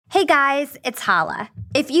Hey guys, it's Hala.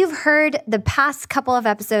 If you've heard the past couple of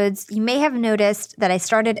episodes, you may have noticed that I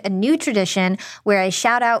started a new tradition where I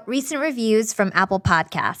shout out recent reviews from Apple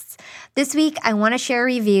Podcasts. This week, I want to share a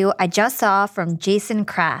review I just saw from Jason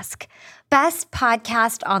Krask. Best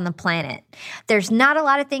podcast on the planet. There's not a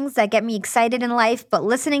lot of things that get me excited in life, but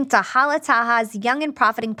listening to Hala Taha's Young and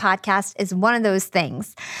Profiting podcast is one of those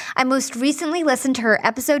things. I most recently listened to her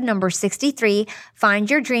episode number 63, Find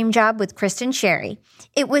Your Dream Job with Kristen Sherry.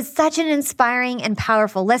 It was such an inspiring and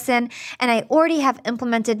powerful listen, and I already have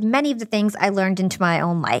implemented many of the things I learned into my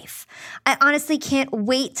own life. I honestly can't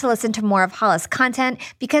wait to listen to more of Hala's content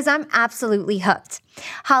because I'm absolutely hooked.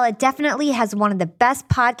 Hala definitely has one of the best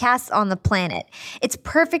podcasts on the planet. It's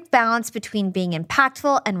perfect balance between being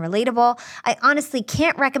impactful and relatable. I honestly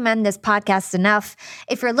can't recommend this podcast enough.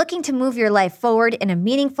 If you're looking to move your life forward in a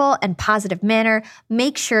meaningful and positive manner,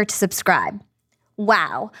 make sure to subscribe.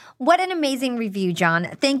 Wow, what an amazing review, John.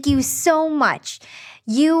 Thank you so much.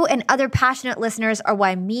 You and other passionate listeners are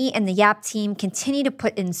why me and the Yap team continue to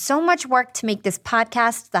put in so much work to make this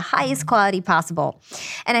podcast the highest quality possible.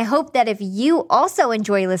 And I hope that if you also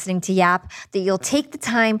enjoy listening to Yap, that you'll take the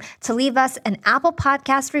time to leave us an Apple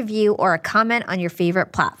Podcast review or a comment on your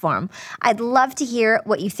favorite platform. I'd love to hear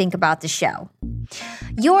what you think about the show.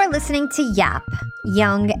 You're listening to Yap,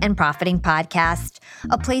 Young and Profiting Podcast,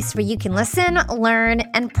 a place where you can listen, learn,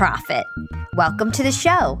 and profit. Welcome to the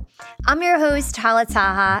show. I'm your host, Hala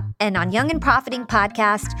Taha, and on Young and Profiting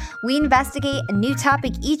Podcast, we investigate a new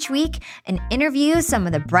topic each week and interview some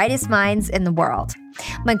of the brightest minds in the world.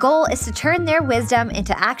 My goal is to turn their wisdom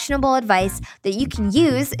into actionable advice that you can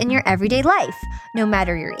use in your everyday life, no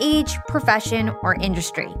matter your age, profession, or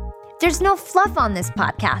industry. There's no fluff on this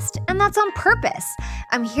podcast, and that's on purpose.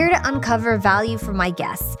 I'm here to uncover value for my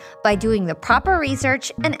guests by doing the proper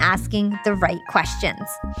research and asking the right questions.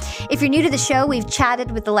 If you're new to the show, we've chatted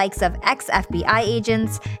with the likes of ex-FBI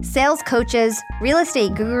agents, sales coaches, real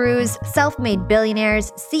estate gurus, self-made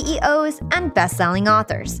billionaires, CEOs, and best-selling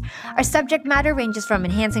authors. Our subject matter ranges from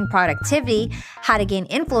enhancing productivity, how to gain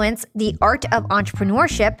influence, the art of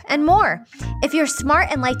entrepreneurship, and more. If you're smart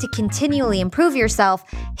and like to continually improve yourself,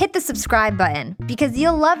 hit the subscribe button because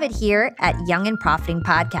you'll love it here at Young and Profiting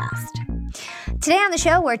Podcast. Today on the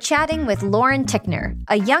show, we're chatting with Lauren Tickner,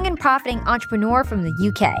 a young and profiting entrepreneur from the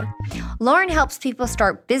UK. Lauren helps people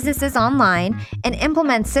start businesses online and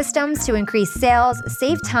implement systems to increase sales,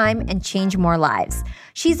 save time, and change more lives.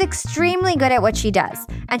 She's extremely good at what she does,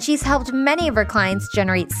 and she's helped many of her clients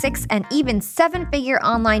generate 6- and even 7-figure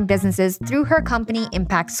online businesses through her company,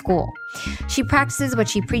 Impact School. She practices what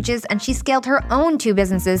she preaches, and she scaled her own 2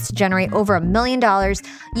 businesses to generate over $1 million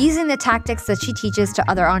using the tactics that she teaches to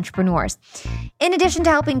other entrepreneurs. In addition to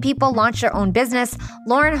helping people launch their own business,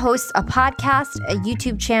 Lauren hosts a podcast, a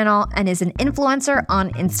YouTube channel, and is an influencer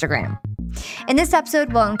on Instagram. In this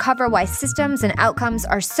episode, we'll uncover why systems and outcomes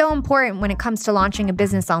are so important when it comes to launching a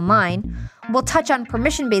business online. We'll touch on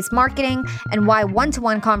permission-based marketing and why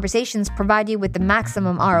one-to-one conversations provide you with the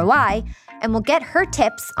maximum ROI, and we'll get her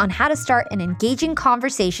tips on how to start an engaging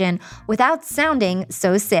conversation without sounding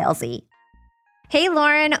so salesy. Hey,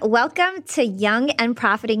 Lauren, welcome to Young and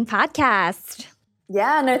Profiting Podcast.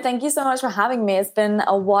 Yeah, no, thank you so much for having me. It's been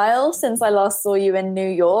a while since I last saw you in New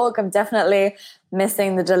York. I'm definitely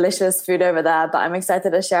missing the delicious food over there, but I'm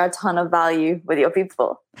excited to share a ton of value with your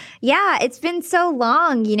people. Yeah, it's been so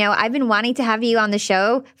long. You know, I've been wanting to have you on the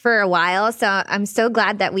show for a while, so I'm so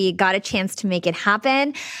glad that we got a chance to make it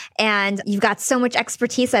happen. And you've got so much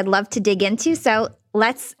expertise I'd love to dig into, so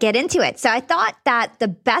let's get into it. So I thought that the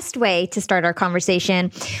best way to start our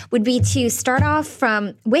conversation would be to start off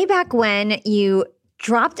from way back when you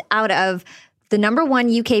dropped out of the #1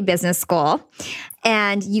 UK business school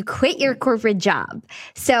and you quit your corporate job.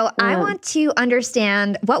 So I want to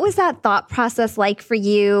understand, what was that thought process like for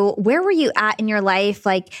you? Where were you at in your life?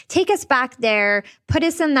 Like, take us back there, put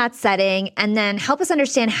us in that setting, and then help us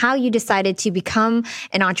understand how you decided to become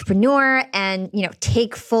an entrepreneur and, you know,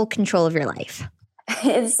 take full control of your life.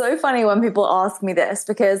 It's so funny when people ask me this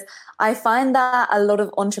because I find that a lot of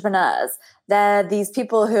entrepreneurs, they're these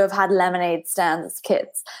people who have had lemonade stands as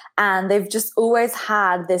kids, and they've just always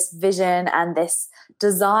had this vision and this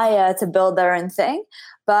desire to build their own thing.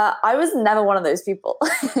 But I was never one of those people.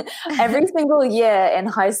 Every single year in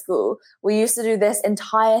high school, we used to do this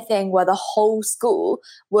entire thing where the whole school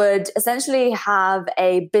would essentially have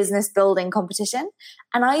a business building competition.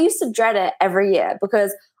 And I used to dread it every year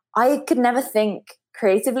because I could never think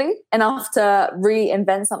creatively enough to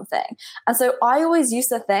reinvent something. And so I always used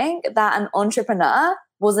to think that an entrepreneur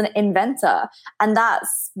was an inventor. And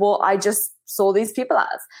that's what I just saw these people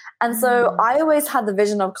as. And so I always had the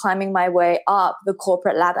vision of climbing my way up the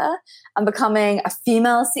corporate ladder and becoming a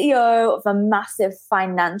female CEO of a massive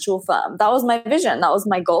financial firm. That was my vision. That was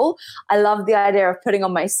my goal. I loved the idea of putting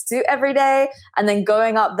on my suit every day and then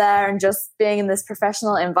going up there and just being in this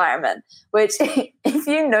professional environment, which if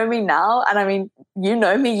you know me now, and I mean, you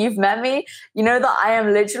know me, you've met me, you know that I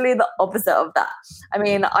am literally the opposite of that. I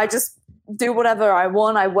mean, I just do whatever I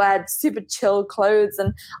want. I wear super chill clothes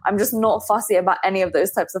and I'm just not fussy about any of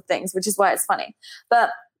those types of things, which is why it's funny.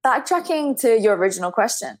 But backtracking to your original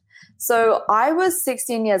question. So I was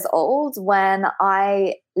 16 years old when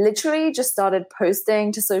I literally just started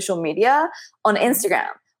posting to social media on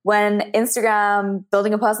Instagram, when Instagram,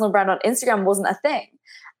 building a personal brand on Instagram wasn't a thing.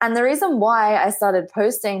 And the reason why I started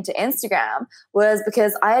posting to Instagram was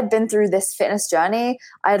because I had been through this fitness journey.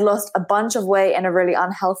 I had lost a bunch of weight in a really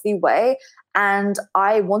unhealthy way. And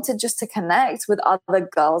I wanted just to connect with other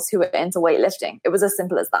girls who were into weightlifting. It was as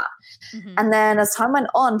simple as that. Mm-hmm. And then as time went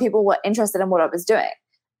on, people were interested in what I was doing.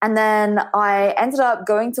 And then I ended up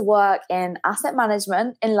going to work in asset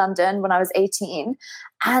management in London when I was 18.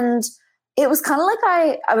 And it was kind of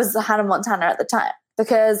like I was Hannah Montana at the time,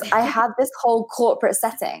 because I had this whole corporate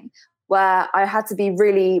setting where I had to be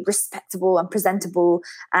really respectable and presentable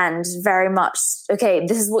and very much, okay,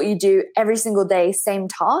 this is what you do every single day, same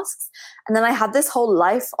tasks. And then I had this whole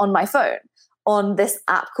life on my phone on this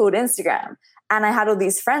app called Instagram. And I had all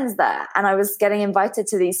these friends there and I was getting invited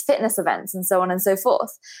to these fitness events and so on and so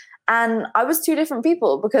forth. And I was two different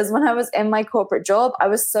people, because when I was in my corporate job, I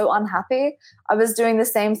was so unhappy. I was doing the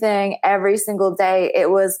same thing every single day. It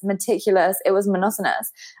was meticulous. It was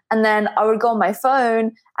monotonous. And then I would go on my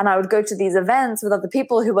phone and I would go to these events with other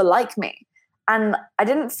people who were like me. And I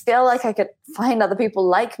didn't feel like I could find other people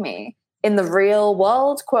like me in the real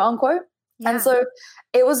world, quote unquote. Yeah. And so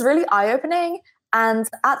it was really eye-opening. And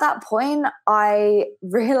at that point, I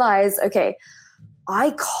realized, okay,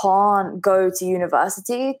 I can't go to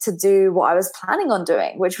university to do what I was planning on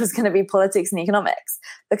doing, which was going to be politics and economics,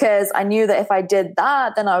 because I knew that if I did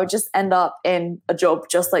that, then I would just end up in a job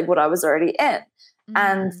just like what I was already in. Mm-hmm.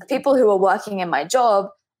 And the people who were working in my job,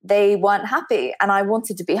 they weren't happy, and I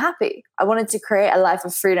wanted to be happy. I wanted to create a life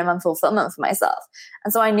of freedom and fulfillment for myself.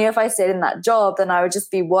 And so I knew if I stayed in that job, then I would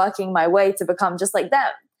just be working my way to become just like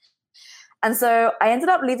them. And so I ended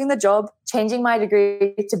up leaving the job, changing my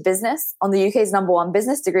degree to business on the UK's #1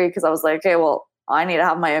 business degree, because I was like, okay, well, I need to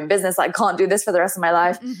have my own business. I can't do this for the rest of my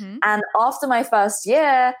life. Mm-hmm. And after my first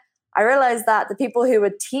year, I realized that the people who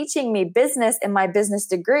were teaching me business in my business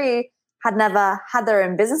degree had never had their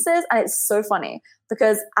own businesses. And it's so funny,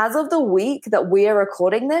 because as of the week that we are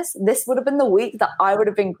recording this would have been the week that I would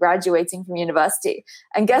have been graduating from university.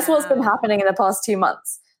 And guess what's been happening in the past 2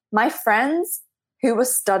 months? My friends who were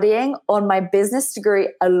studying on my business degree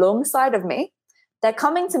alongside of me, they're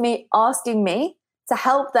coming to me asking me to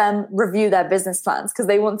help them review their business plans, because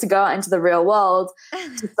they want to go out into the real world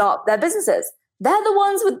to start their businesses. They're the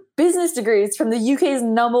ones with business degrees from the UK's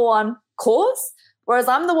 #1 course, whereas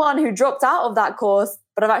I'm the one who dropped out of that course,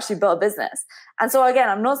 but I've actually built a business. And so again,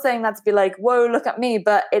 I'm not saying that to be like, whoa, look at me,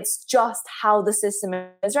 but it's just how the system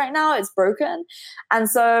is right now. It's broken. And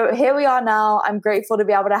so here we are now. I'm grateful to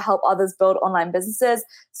be able to help others build online businesses,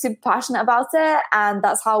 super passionate about it. And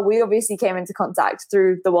that's how we obviously came into contact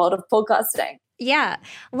through the world of podcasting. Yeah.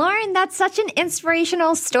 Lauren, that's such an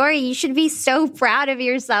inspirational story. You should be so proud of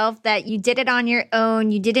yourself that you did it on your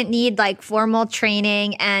own. You didn't need like formal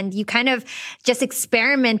training and you kind of just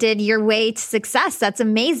experimented your way to success. That's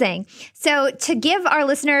amazing. So to give our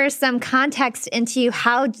listeners some context into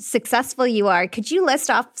how successful you are, could you list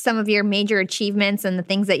off some of your major achievements and the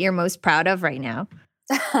things that you're most proud of right now?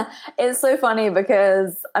 It's so funny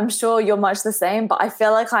because I'm sure you're much the same, but I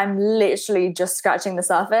feel like I'm literally just scratching the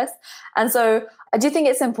surface. And so I do think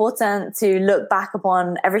it's important to look back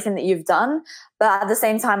upon everything that you've done. But at the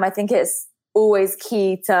same time, I think it's always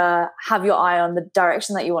key to have your eye on the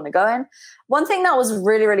direction that you want to go in. One thing that was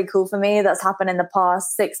really, really cool for me that's happened in the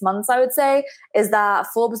past 6 months, I would say, is that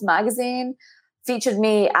Forbes magazine featured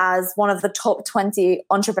me as one of the top 20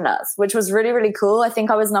 entrepreneurs, which was really, really cool. I think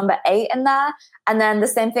I was number 8 in there. And then the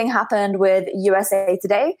same thing happened with USA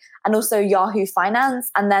Today and also Yahoo Finance.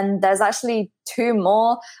 And then there's actually 2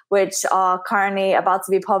 more, which are currently about to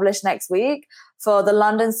be published next week for the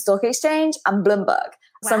London Stock Exchange and Bloomberg.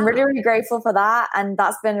 Wow. So I'm really, really grateful for that. And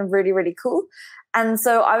that's been really, really cool. And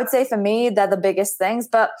so I would say for me, they're the biggest things.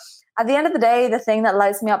 But at the end of the day, the thing that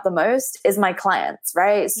lights me up the most is my clients,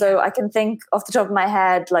 right? So I can think off the top of my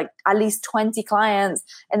head, like at least 20 clients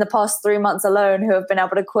in the past 3 months alone who have been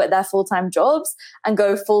able to quit their full-time jobs and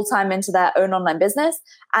go full-time into their own online business.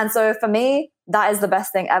 And so for me, that is the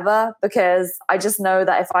best thing ever, because I just know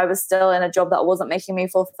that if I was still in a job that wasn't making me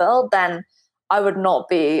fulfilled, then I would not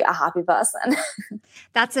be a happy person.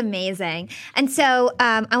 That's amazing. And so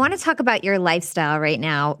I want to talk about your lifestyle right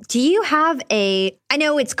now. Do you have I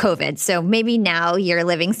know it's COVID, so maybe now you're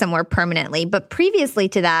living somewhere permanently, but previously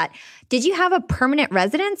to that, did you have a permanent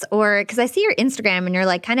residence? Or because I see your Instagram and you're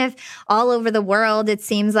like kind of all over the world, it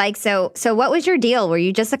seems like. So what was your deal? Were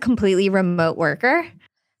you just a completely remote worker?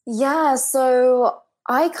 Yeah, so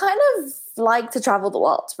I kind of like to travel the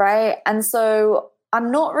world, right? And so I'm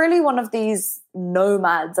not really one of these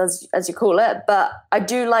nomads, as you call it, but I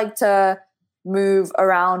do like to move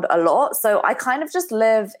around a lot. So I kind of just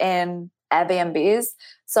live in Airbnbs.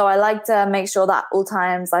 So I like to make sure that all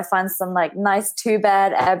times I find some like nice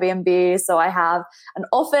 2-bed Airbnb. So I have an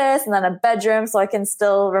office and then a bedroom, so I can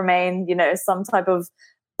still remain, some type of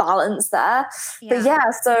balance there. But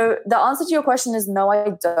so the answer to your question is no,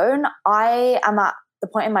 I don't. I am at the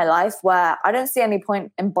point in my life where I don't see any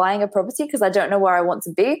point in buying a property because I don't know where I want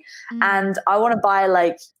to be. And I want to buy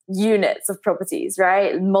like units of properties,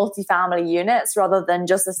 right? Multifamily units rather than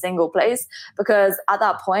just a single place. Because at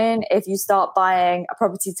that point, if you start buying a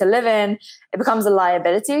property to live in, it becomes a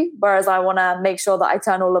liability. Whereas I want to make sure that I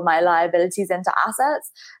turn all of my liabilities into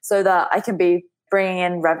assets so that I can be bringing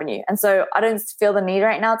in revenue. And so I don't feel the need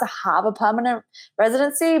right now to have a permanent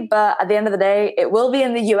residency. But at the end of the day, it will be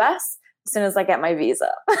in the US as soon as I get my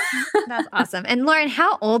visa. That's awesome. And Lauren,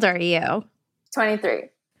 how old are you? 23.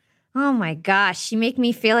 Oh my gosh, you make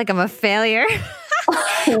me feel like I'm a failure. No.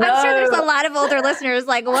 I'm sure there's a lot of older listeners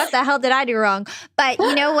like, what the hell did I do wrong? But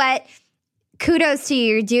you know what? Kudos to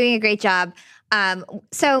you. You're doing a great job.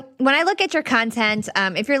 So when I look at your content,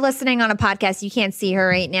 if you're listening on a podcast, you can't see her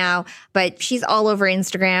right now, but she's all over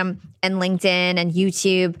Instagram and LinkedIn and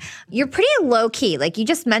YouTube. You're pretty low key. Like you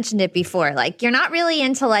just mentioned it before, like you're not really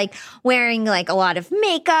into like wearing like a lot of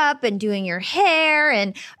makeup and doing your hair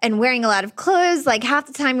and wearing a lot of clothes. Like half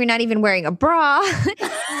the time you're not even wearing a bra.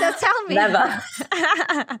 So tell me. Never.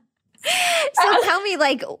 So tell me,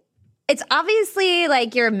 like, it's obviously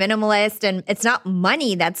like you're a minimalist and it's not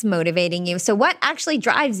money that's motivating you. So what actually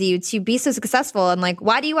drives you to be so successful? And like,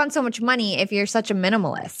 why do you want so much money if you're such a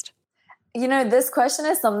minimalist? This question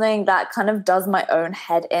is something that kind of does my own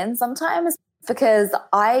head in sometimes, because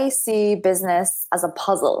I see business as a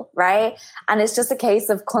puzzle, right? And it's just a case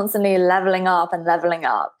of constantly leveling up and leveling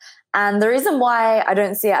up. And the reason why I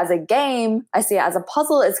don't see it as a game, I see it as a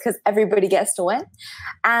puzzle, is because everybody gets to win.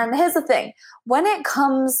 And here's the thing. When it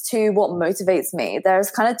comes to what motivates me, there's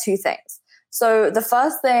kind of two things. So the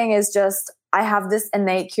first thing is just I have this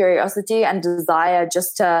innate curiosity and desire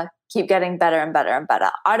just to keep getting better and better and better.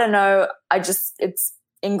 I don't know. It's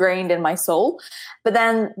ingrained in my soul. But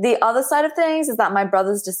then the other side of things is that my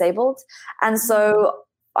brother's disabled. And so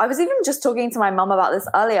I was even just talking to my mom about this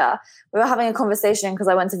earlier. We were having a conversation because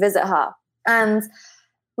I went to visit her. And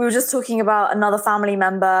we were just talking about another family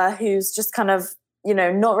member who's just kind of,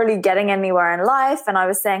 not really getting anywhere in life. And I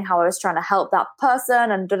was saying how I was trying to help that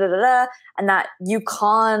person and and that you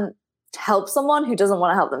can't help someone who doesn't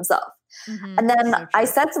want to help themselves. Mm-hmm. And then so I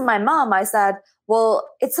said to my mom, I said, well,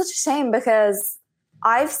 it's such a shame because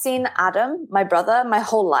I've seen Adam, my brother, my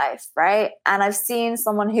whole life, right? And I've seen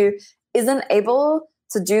someone who isn't able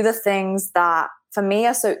to do the things that for me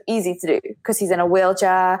are so easy to do because he's in a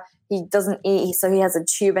wheelchair, he doesn't eat, so he has a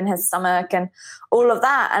tube in his stomach and all of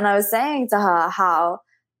that. And I was saying to her how,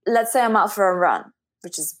 let's say I'm out for a run,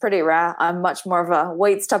 which is pretty rare. I'm much more of a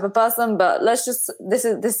weights type of person, but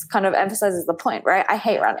this kind of emphasizes the point, right? I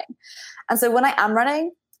hate running. And so when I am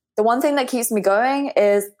running, the one thing that keeps me going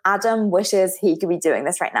is Adam wishes he could be doing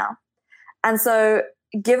this right now. And so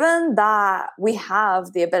given that we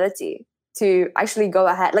have the ability to actually go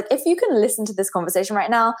ahead, like if you can listen to this conversation right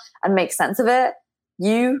now and make sense of it,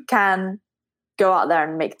 you can go out there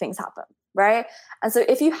and make things happen, right? And so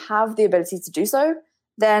if you have the ability to do so,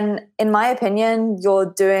 then in my opinion,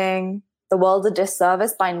 you're doing the world a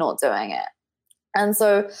disservice by not doing it. And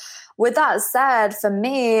so with that said, for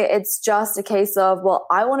me, it's just a case of, well,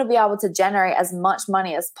 I want to be able to generate as much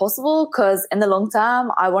money as possible because in the long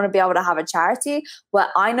term, I want to be able to have a charity where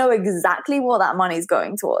I know exactly what that money is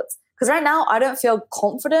going towards. Because right now, I don't feel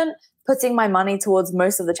confident putting my money towards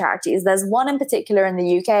most of the charities. There's one in particular in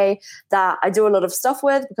the UK that I do a lot of stuff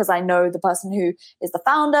with because I know the person who is the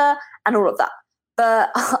founder and all of that. But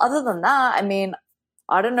other than that, I mean,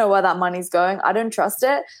 I don't know where that money's going. I don't trust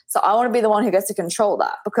it. So I want to be the one who gets to control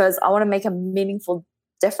that, because I want to make a meaningful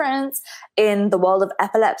difference in the world of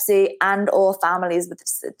epilepsy and or families with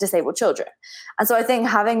disabled children. And so I think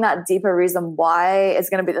having that deeper reason why is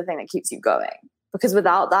going to be the thing that keeps you going. Because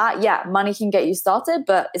without that, yeah, money can get you started,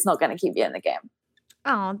 but it's not going to keep you in the game.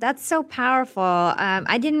 Oh, that's so powerful.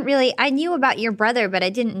 I knew about your brother, but I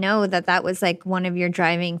didn't know that that was like one of your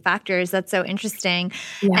driving factors. That's so interesting.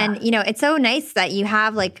 Yeah. And, it's so nice that you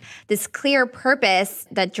have like this clear purpose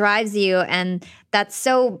that drives you. And that's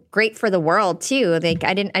so great for the world too. Like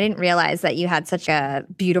I didn't realize that you had such a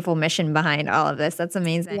beautiful mission behind all of this. That's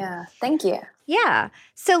amazing. Yeah. Thank you. Yeah.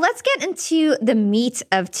 So let's get into the meat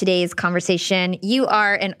of today's conversation. You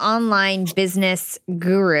are an online business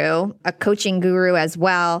guru, a coaching guru as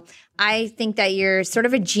well. I think that you're sort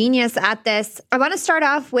of a genius at this. I want to start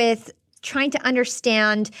off with trying to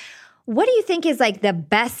understand, what do you think is like the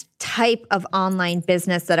best type of online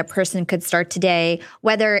business that a person could start today,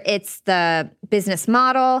 whether it's the business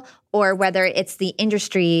model or whether it's the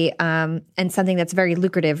industry and something that's very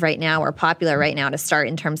lucrative right now or popular right now to start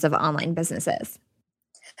in terms of online businesses?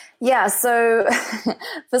 Yeah, so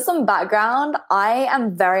for some background, I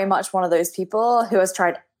am very much one of those people who has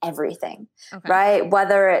tried everything, right?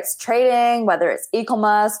 Whether it's trading, whether it's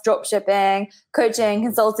e-commerce, drop shipping, coaching,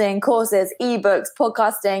 consulting, courses, ebooks,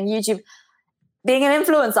 podcasting, YouTube, being an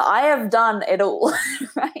influencer, I have done it all,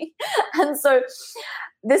 right? And so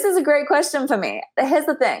this is a great question for me. Here's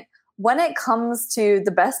the thing. When it comes to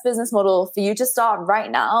the best business model for you to start right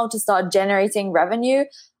now, to start generating revenue,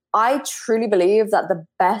 I truly believe that the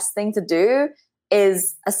best thing to do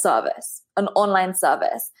is a service, an online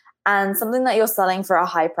service, and something that you're selling for a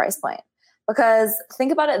high price point. Because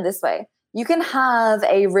think about it this way. You can have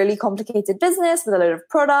a really complicated business with a load of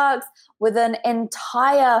products, with an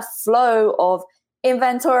entire flow of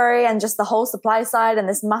inventory and just the whole supply side and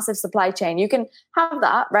this massive supply chain. You can have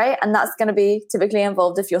that, right? And that's going to be typically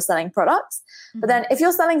involved if you're selling products. Mm-hmm. But then if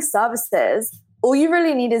you're selling services, all you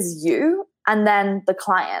really need is you and then the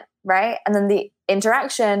client, right? And then the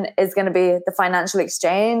interaction is going to be the financial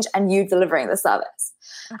exchange and you delivering the service.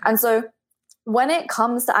 Okay. And so when it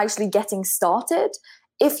comes to actually getting started,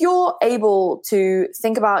 if you're able to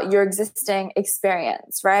think about your existing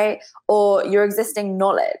experience, right? Or your existing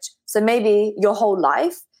knowledge. So maybe your whole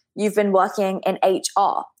life, you've been working in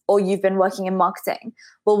HR or you've been working in marketing.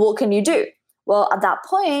 Well, what can you do? Well, at that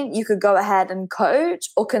point, you could go ahead and coach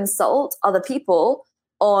or consult other people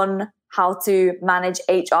on how to manage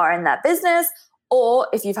HR in that business. Or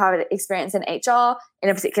if you've had experience in HR in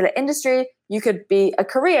a particular industry, you could be a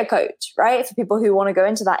career coach, right? For people who want to go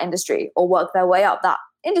into that industry or work their way up that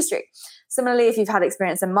industry. Similarly, if you've had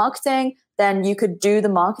experience in marketing, then you could do the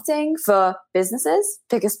marketing for businesses,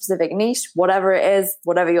 pick a specific niche, whatever it is,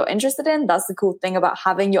 whatever you're interested in. That's the cool thing about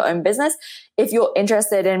having your own business. If you're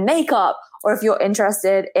interested in makeup or if you're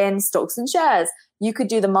interested in stocks and shares, you could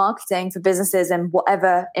do the marketing for businesses in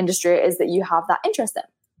whatever industry it is that you have that interest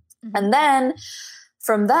in. Mm-hmm. And then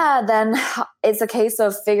from there, then it's a case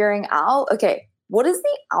of figuring out, okay, what is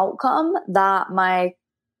the outcome that my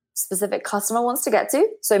specific customer wants to get to?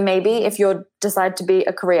 So maybe if you decide to be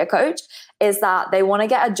a career coach, is that they want to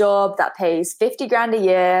get a job that pays 50 grand a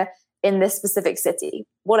year in this specific city,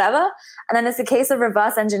 whatever. And then it's a case of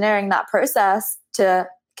reverse engineering that process to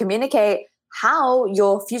communicate how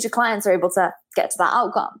your future clients are able to get to that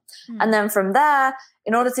outcome. Mm. And then from there,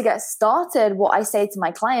 in order to get started, what I say to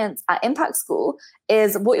my clients at Impact School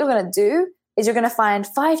is what you're going to do is you're going to find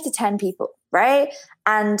 5 to 10 people, right?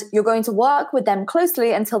 And you're going to work with them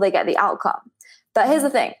closely until they get the outcome. But here's the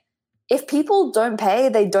thing. If people don't pay,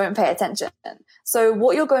 they don't pay attention. So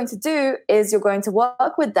what you're going to do is you're going to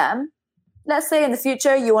work with them. Let's say in the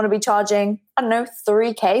future, you want to be charging, I don't know,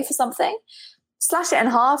 3K for something. Slash it in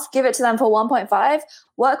half, give it to them for 1.5,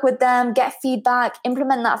 work with them, get feedback,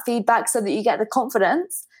 implement that feedback so that you get the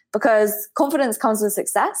confidence, because confidence comes with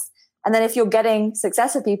success. And then if you're getting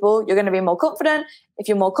success with people, you're going to be more confident. If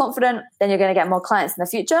you're more confident, then you're going to get more clients in the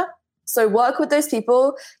future. So work with those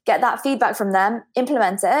people, get that feedback from them,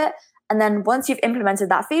 implement it. And then once you've implemented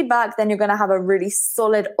that feedback, then you're going to have a really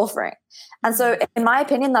solid offering. And so in my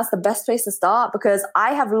opinion, that's the best place to start, because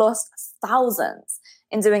I have lost thousands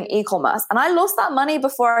in doing e-commerce. And I lost that money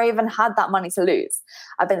before I even had that money to lose.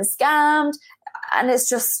 I've been scammed, and it's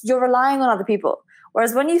just, you're relying on other people.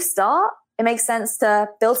 Whereas when you start, it makes sense to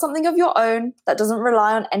build something of your own that doesn't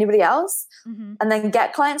rely on anybody else, and then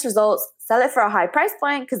get clients results, sell it for a high price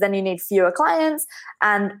point, because then you need fewer clients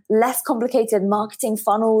and less complicated marketing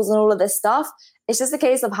funnels and all of this stuff. It's just a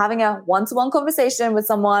case of having a one-to-one conversation with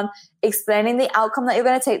someone, explaining the outcome that you're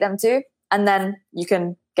going to take them to, and then you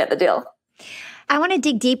can get the deal. I want to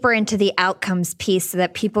dig deeper into the outcomes piece so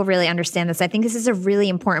that people really understand this. I think this is a really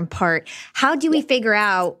important part. How do we figure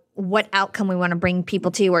out what outcome we want to bring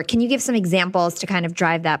people to? Or can you give some examples to kind of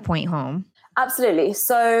drive that point home? Absolutely.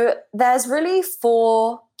 So there's really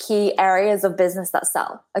 4 key areas of business that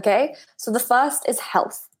sell. Okay. So the first is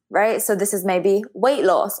health, right? So this is maybe weight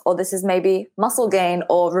loss, or this is maybe muscle gain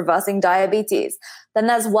or reversing diabetes. Then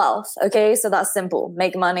there's wealth. Okay. So that's simple.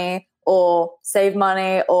 Make money or save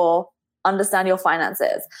money or understand your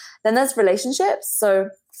finances. Then there's relationships. So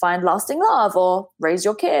find lasting love or raise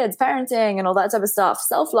your kids, parenting and all that type of stuff,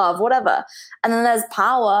 self-love, whatever. And then there's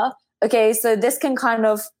power. Okay. So this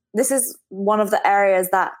is one of the areas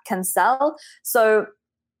that can sell. So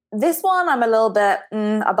this one I'm a little bit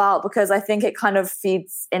about, because I think it kind of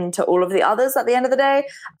feeds into all of the others at the end of the day.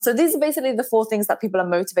 So these are basically the 4 things that people are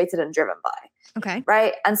motivated and driven by. Okay.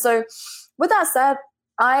 Right. And so with that said,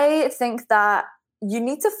 I think that you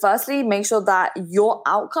need to firstly make sure that your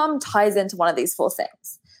outcome ties into one of these 4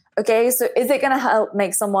 things. Okay. So is it going to help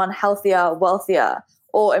make someone healthier, wealthier,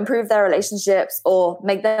 or improve their relationships, or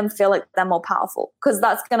make them feel like they're more powerful? Because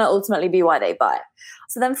that's going to ultimately be why they buy.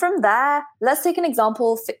 So then from there, let's take an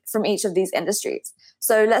example from each of these industries.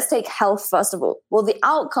 So let's take health first of all. Well, the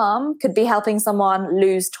outcome could be helping someone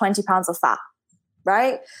lose 20 pounds of fat,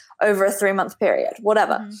 right? Over a 3-month period,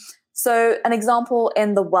 whatever. Mm-hmm. So an example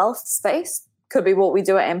in the wealth space could be what we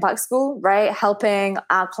do at Impact School, right? Helping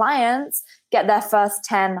our clients get their first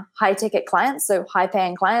 10 high ticket clients, so high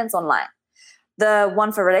paying clients online. The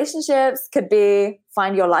one for relationships could be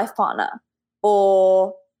find your life partner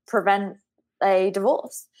or prevent a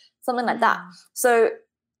divorce, something like that. So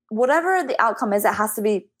whatever the outcome is, it has to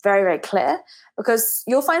be very, very clear, because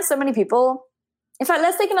you'll find so many people. In fact,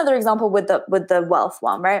 let's take another example with the wealth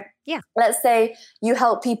one, right? Yeah. Let's say you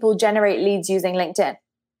help people generate leads using LinkedIn.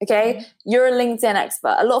 Okay. Mm-hmm. You're a LinkedIn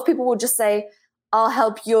expert. A lot of people will just say, I'll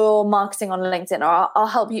help your marketing on LinkedIn, or I'll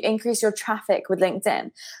help you increase your traffic with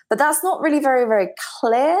LinkedIn. But that's not really very, very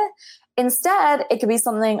clear. Instead, it could be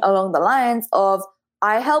something along the lines of,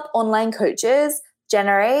 I help online coaches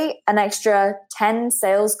generate an extra 10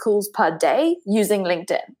 sales calls per day using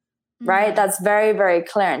LinkedIn, right? That's very, very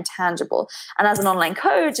clear and tangible. And as an online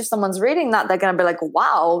coach, if someone's reading that, they're going to be like,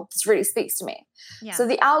 wow, this really speaks to me. Yeah. So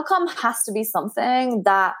the outcome has to be something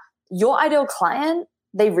that your ideal client,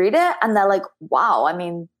 they read it and they're like, wow, I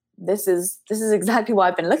mean, this is exactly what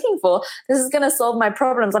I've been looking for. This is going to solve my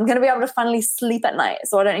problems. I'm going to be able to finally sleep at night,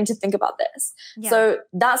 so I don't need to think about this. Yeah. So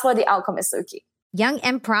that's why the outcome is so key. Young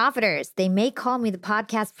and Profiters, they may call me the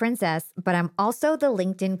podcast princess, but I'm also the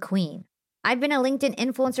LinkedIn queen. I've been a LinkedIn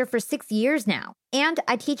influencer for 6 years now, and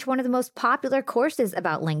I teach one of the most popular courses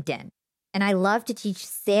about LinkedIn. And I love to teach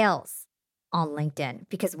sales on LinkedIn,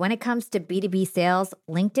 because when it comes to B2B sales,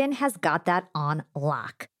 LinkedIn has got that on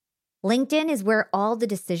lock. LinkedIn is where all the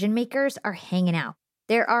decision makers are hanging out.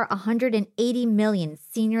 There are 180 million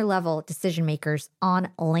senior level decision makers on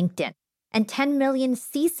LinkedIn and 10 million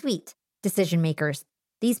C-suite decision makers.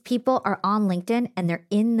 These people are on LinkedIn and they're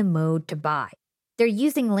in the mode to buy. They're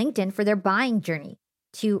using LinkedIn for their buying journey,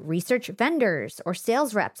 to research vendors or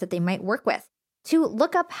sales reps that they might work with, to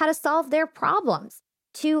look up how to solve their problems,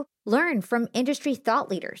 to learn from industry thought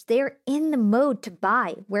leaders. They are in the mode to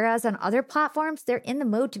buy, whereas on other platforms, they're in the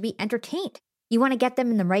mode to be entertained. You want to get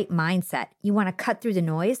them in the right mindset. You want to cut through the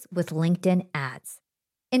noise with LinkedIn ads.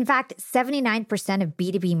 In fact, 79% of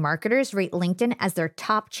B2B marketers rate LinkedIn as their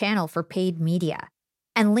top channel for paid media.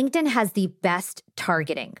 And LinkedIn has the best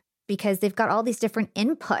targeting because they've got all these different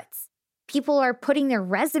inputs. People are putting their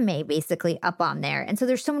resume basically up on there. And so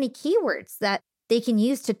there's so many keywords that they can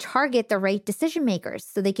use to target the right decision makers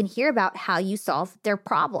so they can hear about how you solve their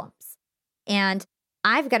problems. And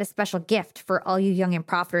I've got a special gift for all you young and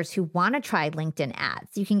profiters who want to try LinkedIn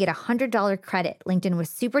ads. You can get a $100 credit. LinkedIn was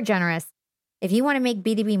super generous. If you want to make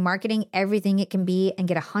B2B marketing everything it can be and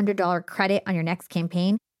get a $100 credit on your next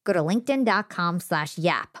campaign, go to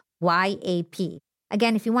linkedin.com/YAP, YAP.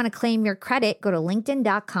 Again, if you want to claim your credit, go to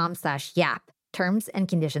linkedin.com/YAP. Terms and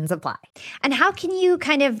conditions apply. And how can you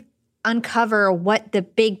kind of uncover what the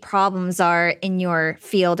big problems are in your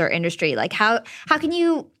field or industry? Like how can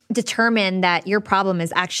you determine that your problem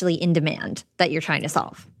is actually in demand that you're trying to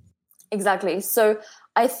solve? Exactly. So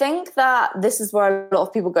I think that this is where a lot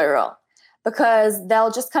of people go wrong because they'll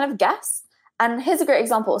just kind of guess. And here's a great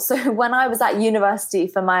example. So when I was at university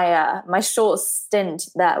for my short stint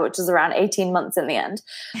there, which was around 18 months in the end,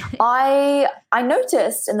 I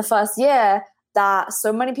noticed in the first year that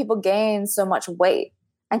so many people gained so much weight.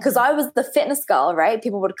 And because I was the fitness girl, right?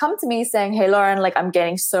 People would come to me saying, hey, Lauren, like I'm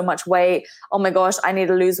gaining so much weight. Oh my gosh, I need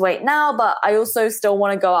to lose weight now. But I also still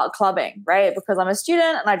want to go out clubbing, right? Because I'm a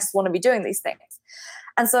student and I just want to be doing these things.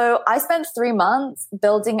 And so I spent 3 months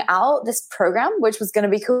building out this program, which was going to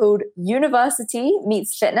be called University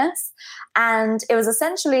Meets Fitness. And it was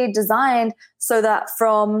essentially designed so that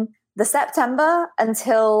from the September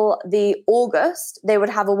until the August, they would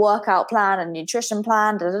have a workout plan, a nutrition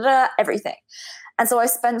plan, everything. And so I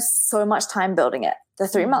spent so much time building it, the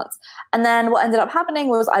 3 months. And then what ended up happening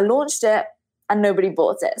was I launched it and nobody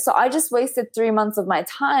bought it. So I just wasted 3 months of my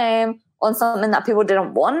time on something that people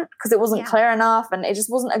didn't want because it wasn't clear enough and it just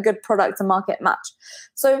wasn't a good product to market match.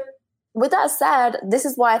 So with that said, this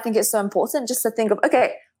is why I think it's so important just to think of,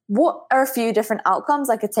 okay, what are a few different outcomes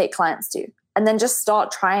I could take clients to? And then just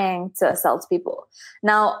start trying to sell to people.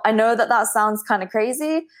 Now, I know that sounds kind of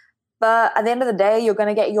crazy, but at the end of the day, you're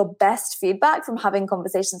going to get your best feedback from having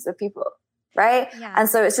conversations with people, right? Yeah. And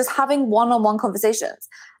so it's just having one-on-one conversations.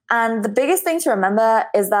 And the biggest thing to remember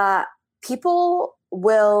is that people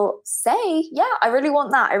will say, yeah, I really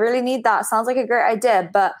want that. I really need that. Sounds like a great idea.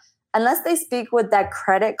 But unless they speak with their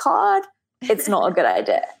credit card, it's not a good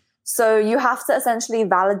idea. So you have to essentially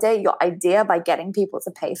validate your idea by getting people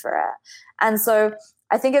to pay for it. And so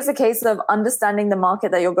I think it's a case of understanding the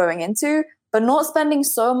market that you're going into, but not spending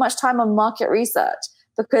so much time on market research,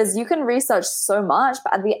 because you can research so much,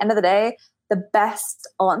 but at the end of the day, the best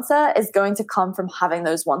answer is going to come from having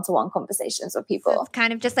those one-to-one conversations with people. So it's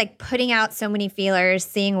kind of just like putting out so many feelers,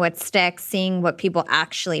 seeing what sticks, seeing what people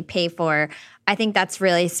actually pay for. I think that's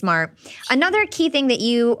really smart. Another key thing that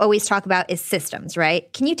you always talk about is systems,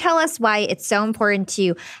 right? Can you tell us why it's so important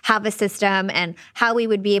to have a system and how we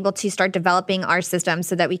would be able to start developing our system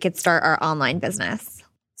so that we could start our online business?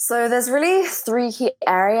 So there's really 3 key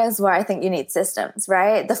areas where I think you need systems,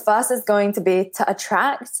 right? The first is going to be to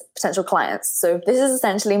attract potential clients. So this is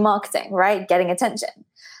essentially marketing, right? Getting attention.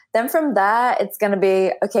 Then from there, it's going to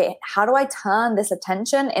be, okay, how do I turn this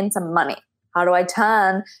attention into money? How do I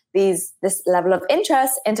turn this level of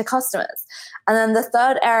interest into customers? And then the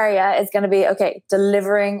third area is going to be, okay,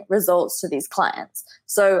 delivering results to these clients.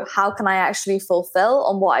 So how can I actually fulfill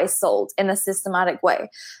on what I sold in a systematic way?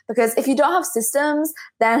 Because if you don't have systems,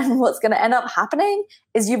 then what's going to end up happening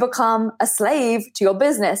is you become a slave to your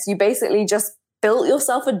business. You basically just built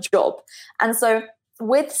yourself a job. And so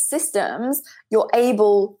with systems, you're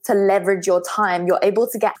able to leverage your time. You're able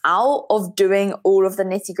to get out of doing all of the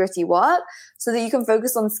nitty-gritty work so that you can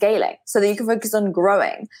focus on scaling, so that you can focus on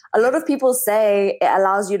growing. A lot of people say it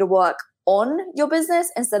allows you to work on your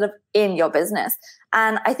business instead of in your business.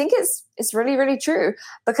 And I think it's really, really true,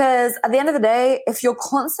 because at the end of the day, if you're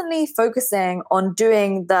constantly focusing on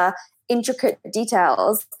doing the intricate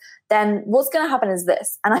details, then what's going to happen is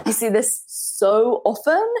this. And I see this so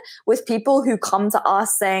often with people who come to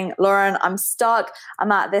us saying, Lauren, I'm stuck. I'm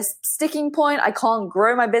at this sticking point. I can't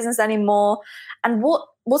grow my business anymore. And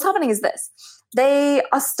what's happening is this. They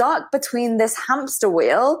are stuck between this hamster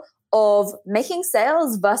wheel of making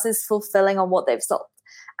sales versus fulfilling on what they've sold.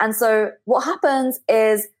 And so what happens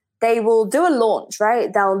is they will do a launch,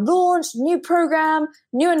 right? They'll launch new program,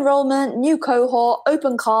 new enrollment, new cohort,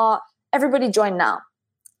 open cart, everybody join now.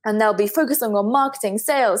 And they'll be focusing on marketing,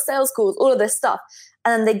 sales calls, all of this stuff.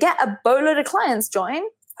 And then they get a boatload of clients join,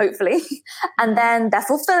 hopefully. And then they're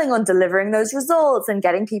fulfilling on delivering those results and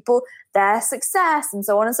getting people their success and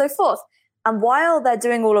so on and so forth. And while they're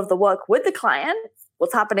doing all of the work with the client,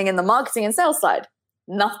 what's happening in the marketing and sales side?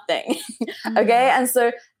 Nothing. Okay. And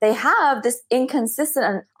so they have this inconsistent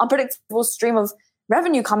and unpredictable stream of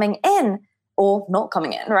revenue coming in, or not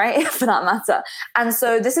coming in, right? For that matter. And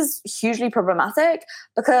so this is hugely problematic,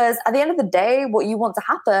 because at the end of the day, what you want to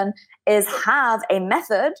happen is have a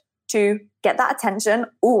method to get that attention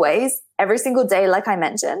always, every single day, like I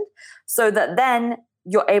mentioned, so that then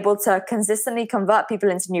you're able to consistently convert people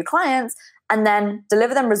into new clients and then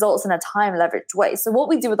deliver them results in a time leveraged way. So what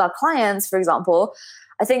we do with our clients, for example,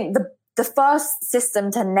 I think the first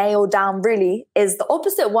system to nail down really is the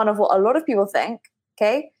opposite one of what a lot of people think,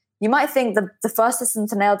 okay? You might think that the first system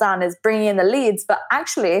to nail down is bringing in the leads, but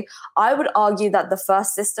actually, I would argue that the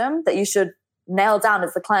first system that you should nail down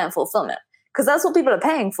is the client fulfillment, because that's what people are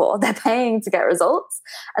paying for. They're paying to get results.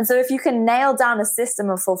 And so if you can nail down a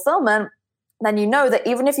system of fulfillment, then you know that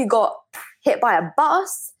even if you got hit by a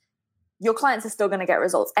bus, your clients are still going to get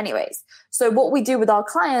results anyways. So what we do with our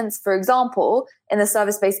clients, for example, in the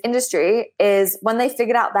service-based industry, is when they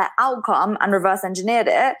figured out their outcome and reverse engineered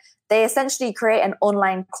it, they essentially create an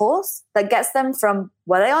online course that gets them from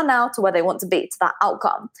where they are now to where they want to be, to that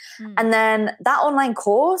outcome. And then that online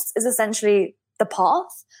course is essentially the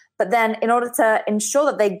path. But then in order to ensure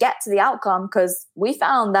that they get to the outcome, because we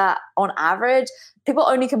found that on average, people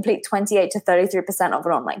only complete 28 to 33% of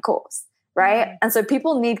an online course. right? And so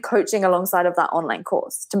people need coaching alongside of that online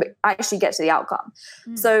course to actually get to the outcome.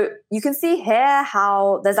 So you can see here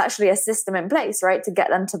how there's actually a system in place, right, to get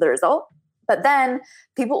them to the result. But then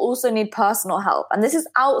people also need personal help. And this is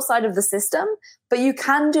outside of the system, but you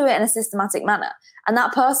can do it in a systematic manner. And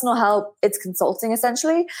that personal help, it's consulting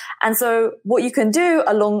essentially. And so what you can do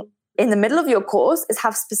along in the middle of your course is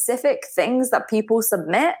have specific things that people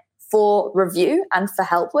submit for review and for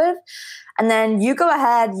help with. And then you go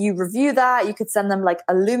ahead, you review that. You could send them like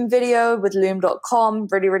a Loom video with loom.com,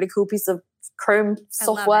 really, really cool piece of Chrome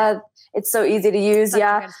software. It's so easy to use. Such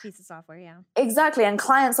a good piece of software. Yeah, exactly. And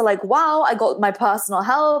clients are like, wow, I got my personal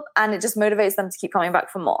help, and it just motivates them to keep coming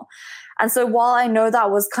back for more. And so while I know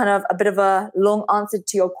that was kind of a bit of a long answer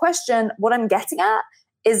to your question, what I'm getting at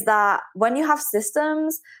is that when you have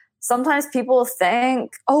systems, sometimes people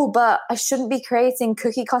think, oh, but I shouldn't be creating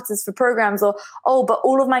cookie cutters for programs, or, oh, but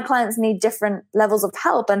all of my clients need different levels of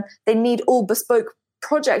help and they need all bespoke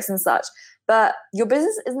projects and such. But your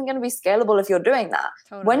business isn't going to be scalable if you're doing that.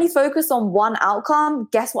 Totally. When you focus on one outcome,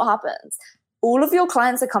 guess what happens? All of your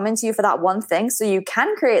clients are coming to you for that one thing. So you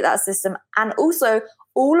can create that system. And also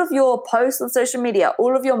all of your posts on social media,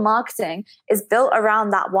 all of your marketing is built around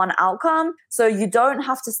that one outcome. So you don't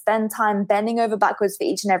have to spend time bending over backwards for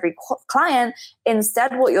each and every client.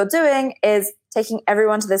 Instead, what you're doing is taking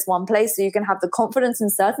everyone to this one place so you can have the confidence and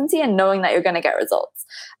certainty and knowing that you're going to get results.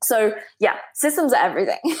 So yeah, systems are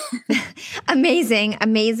everything. Amazing,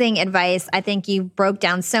 amazing advice. I think you broke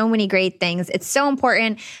down so many great things. It's so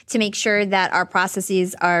important to make sure that our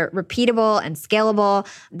processes are repeatable and scalable.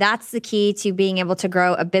 That's the key to being able to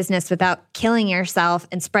grow a business without killing yourself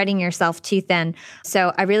and spreading yourself too thin.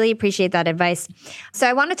 So I really appreciate that advice. So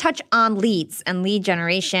I want to touch on leads and lead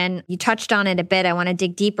generation. You touched on it a bit. I want to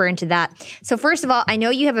dig deeper into that. So first of all, I know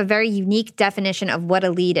you have a very unique definition of what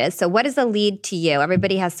a lead is. So what is a lead to you?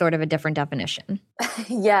 Everybody has sort of a different definition.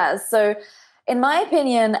 Yeah. So in my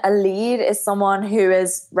opinion, a lead is someone who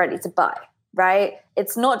is ready to buy, right?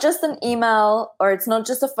 It's not just an email, or it's not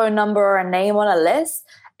just a phone number or a name on a list.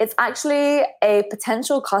 It's actually a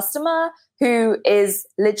potential customer who is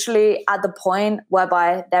literally at the point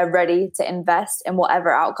whereby they're ready to invest in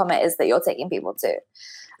whatever outcome it is that you're taking people to.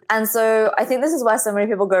 And so I think this is where so many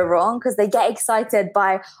people go wrong, because they get excited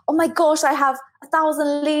by, oh my gosh, I have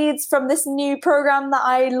 1,000 leads from this new program that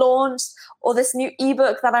I launched, or this new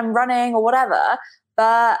ebook that I'm running, or whatever.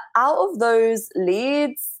 But out of those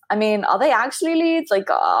leads, I mean, are they actually leads? Like,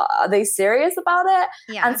 are they serious about it?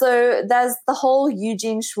 Yeah. And so there's the whole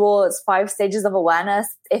Eugene Schwartz 5 stages of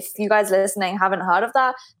awareness. If you guys listening haven't heard of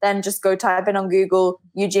that, then just go type in on Google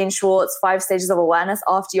Eugene Schwartz 5 stages of awareness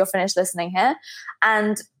after you're finished listening here.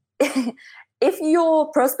 And if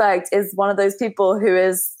your prospect is one of those people who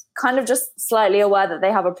is kind of just slightly aware that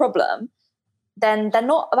they have a problem, then they're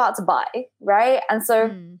not about to buy, right? And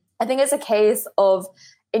so I think it's a case of,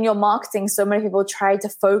 in your marketing, so many people try to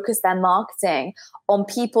focus their marketing on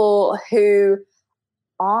people who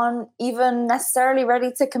aren't even necessarily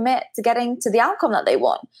ready to commit to getting to the outcome that they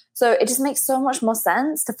want. So it just makes so much more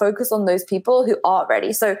sense to focus on those people who are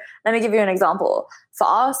ready. So let me give you an example. For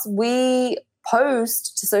us, we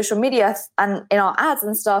post to social media and in our ads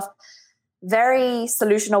and stuff, very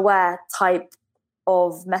solution aware type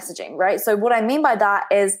of messaging, right? So what I mean by that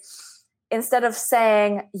is, instead of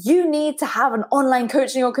saying you need to have an online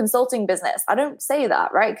coaching or consulting business, I don't say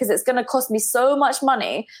that, right? Because it's going to cost me so much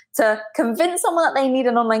money to convince someone that they need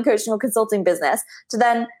an online coaching or consulting business, to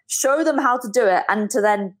then show them how to do it, and to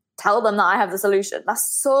then tell them that I have the solution. That's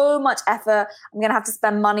so much effort. I'm going to have to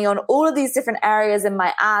spend money on all of these different areas in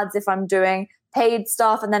my ads if I'm doing paid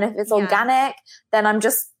stuff. And then if it's organic, then I'm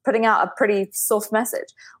just putting out a pretty soft message.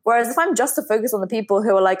 Whereas if I'm just to focus on the people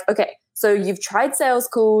who are like, okay, so you've tried sales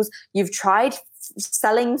calls, you've tried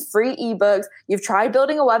selling free ebooks, you've tried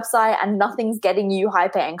building a website, and nothing's getting you high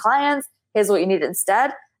paying clients. Here's what you need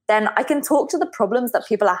instead. Then I can talk to the problems that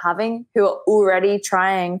people are having who are already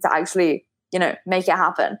trying to actually, make it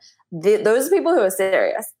happen. Those are people who are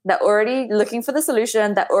serious. They're already looking for the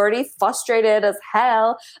solution. They're already frustrated as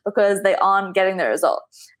hell because they aren't getting the result.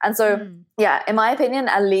 And so, in my opinion,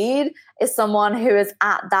 a lead is someone who is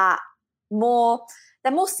at that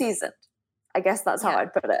they're more seasoned. I guess that's how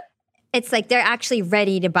I'd put it. It's like they're actually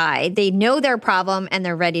ready to buy. They know their problem and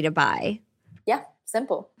they're ready to buy. Yeah,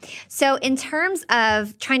 simple. So in terms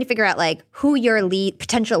of trying to figure out like who your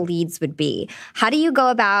potential leads would be, how do you go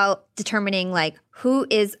about determining like who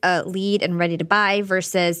is a lead and ready to buy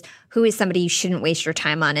versus who is somebody you shouldn't waste your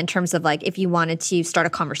time on, in terms of like if you wanted to start a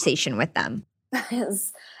conversation with them?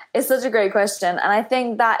 It's such a great question. And I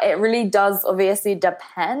think that it really does obviously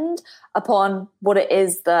depend upon what it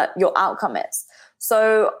is that your outcome is.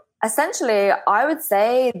 So Essentially, I would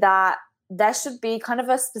say that there should be kind of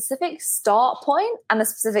a specific start point and a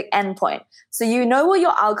specific end point. So you know what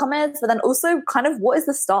your outcome is, but then also kind of what is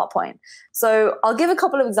the start point? So I'll give a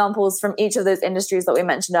couple of examples from each of those industries that we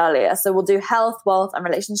mentioned earlier. So we'll do health, wealth, and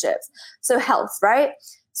relationships. So health, right?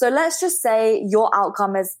 So let's just say your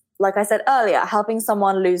outcome is, like I said earlier, helping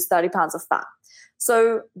someone lose 30 pounds of fat.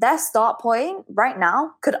 So their start point right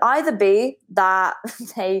now could either be that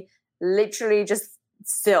they literally just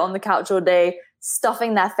sit on the couch all day,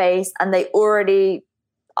 stuffing their face, and they already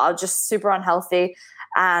are just super unhealthy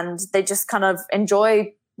and they just kind of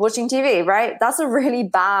enjoy watching TV, right? That's a really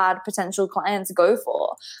bad potential client to go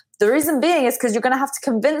for. The reason being is because you're going to have to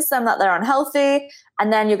convince them that they're unhealthy,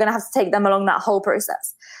 and then you're going to have to take them along that whole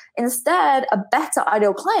process. Instead, a better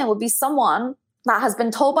ideal client would be someone that has been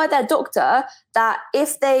told by their doctor that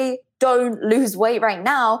if they don't lose weight right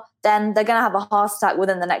now, then they're going to have a heart attack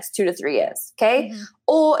within the next 2 to 3 years, okay? Mm-hmm.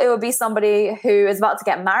 Or it would be somebody who is about to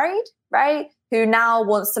get married, right? Who now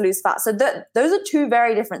wants to lose fat. So those are two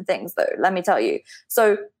very different things, though, let me tell you.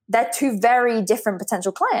 So they're two very different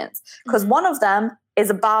potential clients, because one of them is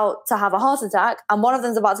about to have a heart attack and one of them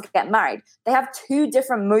is about to get married. They have two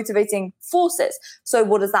different motivating forces. So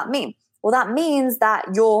what does that mean? Well, that means that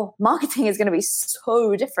your marketing is going to be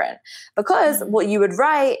so different, because what you would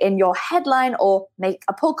write in your headline or make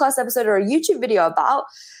a podcast episode or a YouTube video about,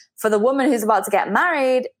 for the woman who's about to get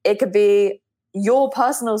married, it could be your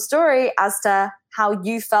personal story as to how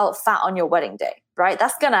you felt fat on your wedding day, right?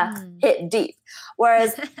 That's going to hit deep.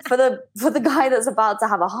 Whereas for the guy that's about to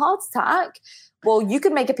have a heart attack, well, you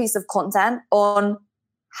could make a piece of content on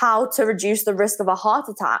how to reduce the risk of a heart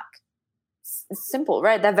attack. It's simple,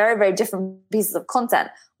 right? They're very, very different pieces of content.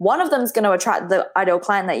 One of them is going to attract the ideal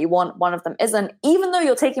client that you want. One of them isn't, even though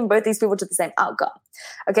you're taking both these people to the same outcome.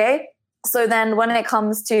 Okay. So then when it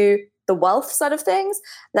comes to the wealth side of things,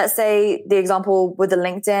 let's say the example with the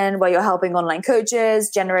LinkedIn where you're helping online coaches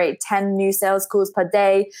generate 10 new sales calls per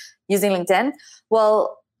day using LinkedIn.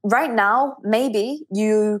 Well, right now, maybe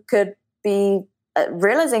you could be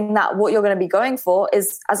realizing that what you're going to be going for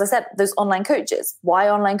is, as I said, those online coaches. Why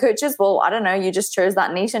online coaches? Well, I don't know. You just chose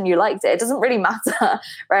that niche and you liked it. It doesn't really matter,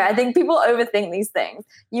 right? I think people overthink these things.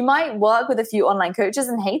 You might work with a few online coaches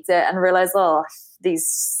and hate it and realize, oh, these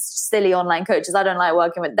silly online coaches, I don't like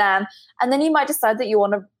working with them. And then you might decide that you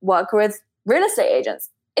want to work with real estate agents.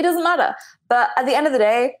 It doesn't matter. But at the end of the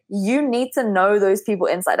day, you need to know those people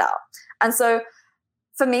inside out. And so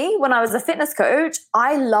for me, when I was a fitness coach,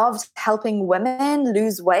 I loved helping women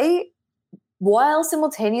lose weight while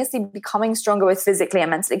simultaneously becoming stronger with physically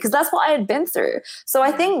and mentally, because that's what I had been through. So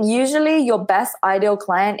I think usually your best ideal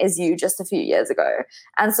client is you just a few years ago.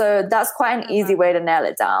 And so that's quite an easy way to nail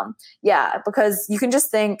it down. Yeah, because you can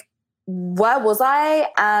just think, where was I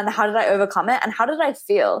and how did I overcome it and how did I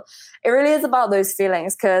feel? It really is about those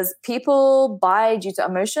feelings, because people buy due to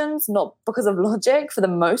emotions, not because of logic for the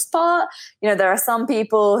most part. You know, there are some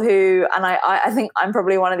people who, and I think I'm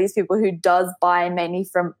probably one of these people who does buy mainly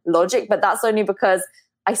from logic, but that's only because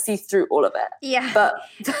I see through all of it. Yeah, but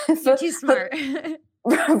you're too smart.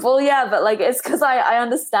 Well, yeah, but like it's because I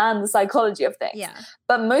understand the psychology of things. Yeah,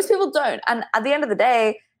 but most people don't. And at the end of the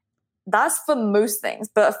day, that's for most things.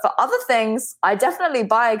 But for other things, I definitely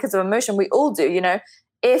buy because of emotion. We all do, you know.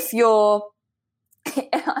 If you're,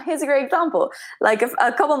 here's a great example. Like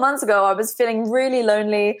a couple months ago, I was feeling really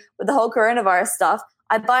lonely with the whole coronavirus stuff.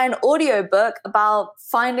 I buy an audiobook about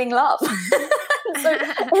finding love. So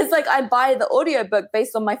it's like I buy the audiobook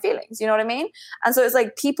based on my feelings. You know what I mean? And so it's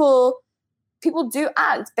like people do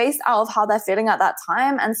act based out of how they're feeling at that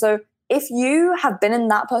time. And so if you have been in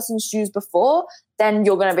that person's shoes before, then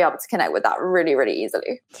you're going to be able to connect with that really, really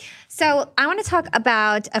easily. So I want to talk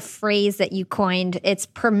about a phrase that you coined. It's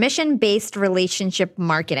permission-based relationship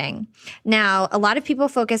marketing. Now, a lot of people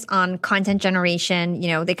focus on content generation. You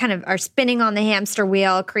know, they kind of are spinning on the hamster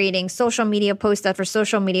wheel, creating social media post after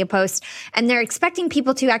social media post, and they're expecting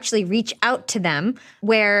people to actually reach out to them,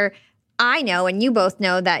 where I know, and you both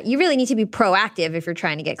know, that you really need to be proactive if you're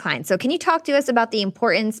trying to get clients. So can you talk to us about the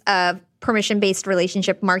importance of permission-based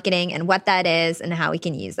relationship marketing and what that is and how we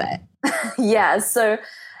can use it? Yeah. So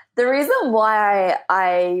the reason why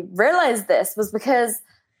I realized this was because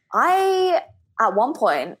I, at one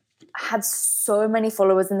point, had so many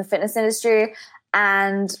followers in the fitness industry.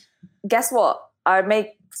 And guess what? I would make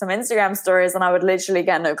some Instagram stories and I would literally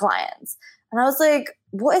get no clients. And I was like,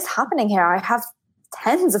 what is happening here? I have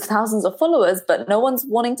tens of thousands of followers, but no one's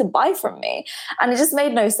wanting to buy from me. And it just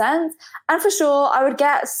made no sense. And for sure, I would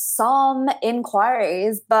get some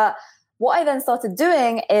inquiries, but what I then started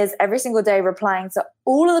doing is every single day replying to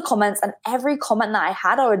all of the comments, and every comment that I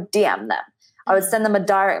had, I would DM them. I would send them a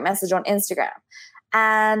direct message on Instagram.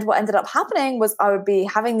 And what ended up happening was I would be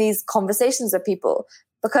having these conversations with people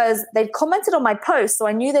because they'd commented on my post. So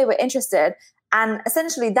I knew they were interested. And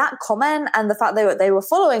essentially that comment and the fact they were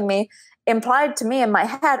following me implied to me in my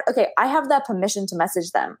head, okay, I have their permission to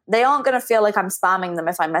message them. They aren't going to feel like I'm spamming them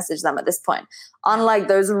if I message them at this point. Unlike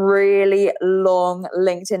those really long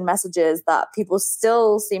LinkedIn messages that people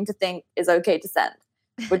still seem to think is okay to send,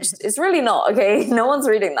 which is really not, okay? No one's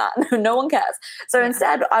reading that. No one cares. So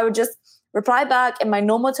instead, I would just reply back in my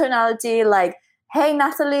normal tonality, like, hey,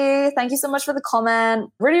 Natalie, thank you so much for the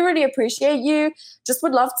comment. Really, really appreciate you. Just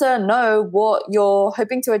would love to know what you're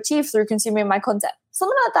hoping to achieve through consuming my content.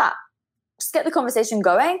 Something like that. Just get the conversation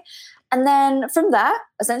going. And then from there,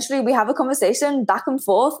 essentially, we have a conversation back and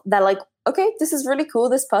forth. They're like, okay, this is really cool.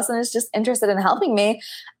 This person is just interested in helping me.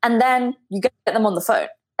 And then you get them on the phone.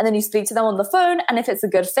 And then you speak to them on the phone. And if it's a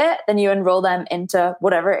good fit, then you enroll them into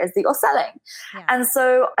whatever it is that you're selling. Yeah. And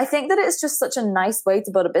so I think that it's just such a nice way to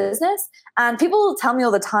build a business. And people tell me all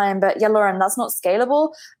the time, but yeah, Lauren, that's not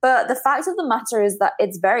scalable. But the fact of the matter is that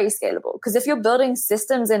it's very scalable. Because if you're building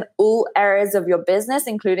systems in all areas of your business,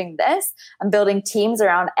 including this, and building teams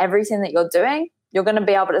around everything that you're doing, you're going to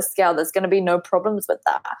be able to scale. There's going to be no problems with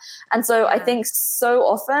that. And so I think so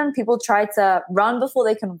often people try to run before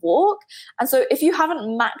they can walk. And so if you haven't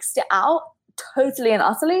maxed it out totally and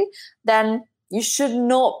utterly, then you should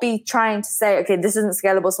not be trying to say, okay, this isn't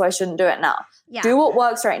scalable, so I shouldn't do it now. Yeah. Do what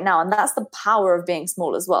works right now. And that's the power of being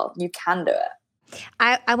small as well. You can do it.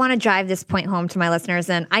 I want to drive this point home to my listeners,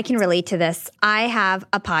 and I can relate to this. I have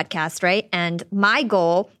a podcast, right? And my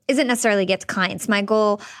goal isn't necessarily get clients. My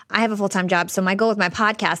goal, I have a full-time job. So my goal with my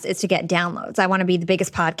podcast is to get downloads. I want to be the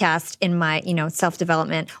biggest podcast in my,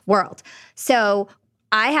 self-development world. So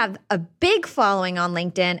I have a big following on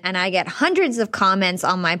LinkedIn and I get hundreds of comments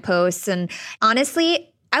on my posts. And honestly,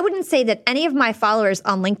 I wouldn't say that any of my followers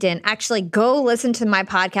on LinkedIn actually go listen to my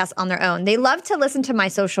podcast on their own. They love to listen to my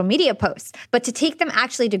social media posts, but to take them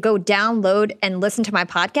actually to go download and listen to my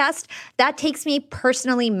podcast, that takes me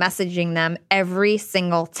personally messaging them every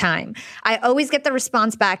single time. I always get the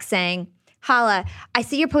response back saying, Hala, I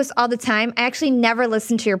see your posts all the time. I actually never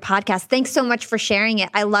listened to your podcast. Thanks so much for sharing it.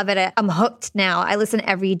 I love it. I'm hooked now. I listen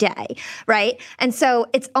every day, right? And so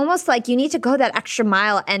it's almost like you need to go that extra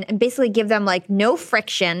mile and basically give them like no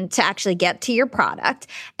friction to actually get to your product.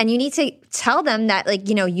 And you need to tell them that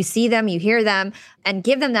you see them, you hear them, and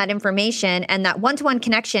give them that information. And that one-to-one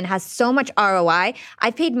connection has so much ROI.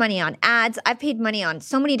 I've paid money on ads. I've paid money on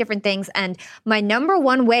so many different things. And my number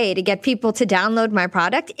one way to get people to download my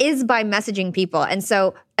product is by messaging people. And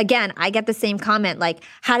so again, I get the same comment, like,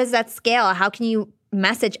 how does that scale? How can you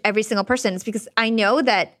message every single person? It's because I know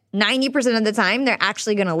that 90% of the time, they're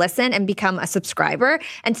actually going to listen and become a subscriber.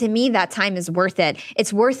 And to me, that time is worth it.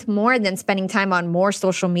 It's worth more than spending time on more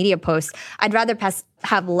social media posts. I'd rather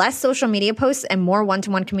have less social media posts and more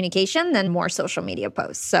one-to-one communication than more social media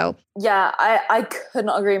posts. So yeah, I could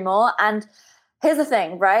not agree more. And here's the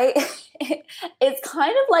thing, right? It's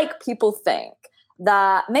kind of like people think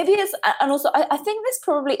that maybe it's, and also I think this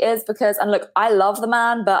probably is because, and look, I love the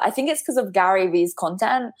man, but I think it's because of Gary Vee's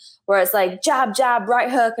content where it's like jab, jab,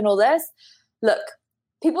 right hook and all this. Look,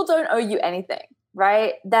 people don't owe you anything,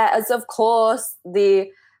 right? There is, of course,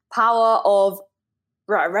 the power of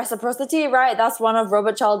reciprocity, right? That's one of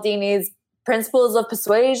Robert Cialdini's principles of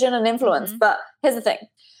persuasion and influence. Mm-hmm. But here's the thing.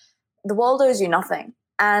 The world owes you nothing.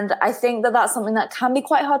 And I think that that's something that can be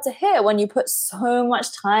quite hard to hear when you put so much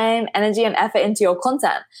time, energy, and effort into your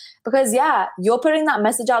content. Because, yeah, you're putting that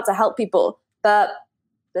message out to help people, but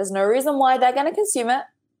there's no reason why they're going to consume it,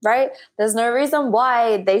 right? There's no reason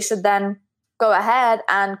why they should then go ahead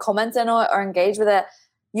and comment on it or engage with it.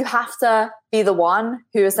 You have to be the one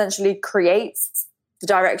who essentially creates the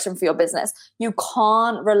direction for your business. You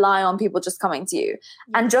can't rely on people just coming to you.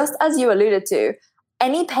 And just as you alluded to,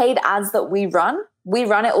 any paid ads that we run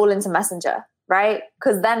it all into Messenger, right?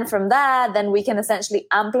 Because then from there, then we can essentially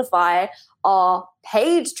amplify our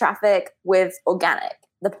paid traffic with organic,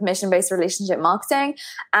 the permission-based relationship marketing.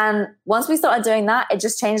 And once we started doing that, it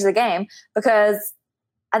just changed the game, because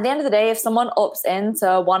at the end of the day, if someone opts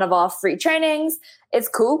into one of our free trainings, it's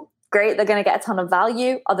cool, great, they're going to get a ton of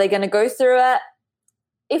value. Are they going to go through it?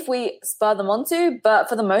 If we spur them onto, but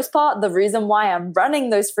for the most part, the reason why I'm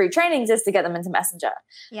running those free trainings is to get them into Messenger.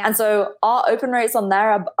 Yeah. And so our open rates on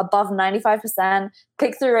there are above 95%,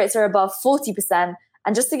 click-through rates are above 40%.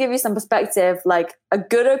 And just to give you some perspective, like a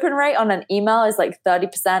good open rate on an email is like 30%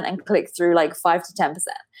 and click-through like 5 to 10%.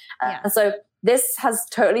 Yeah. And so this has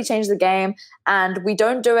totally changed the game, and we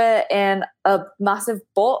don't do it in a massive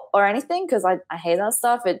bot or anything because I hate that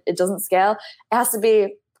stuff. It doesn't scale. It has to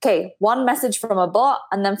be okay, one message from a bot,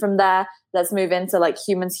 and then from there, let's move into like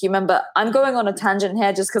human to human. But I'm going on a tangent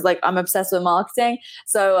here just because like I'm obsessed with marketing.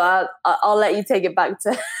 So I'll let you take it back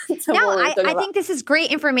to No, I think this is great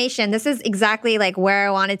information. This is exactly like where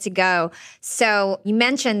I wanted to go. So you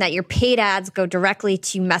mentioned that your paid ads go directly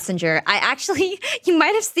to Messenger. You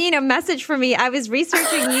might have seen a message from me. I was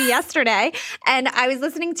researching you yesterday and I was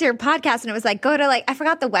listening to your podcast and it was like, go to like, I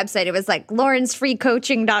forgot the website. It was like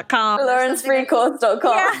laurensfreecoaching.com.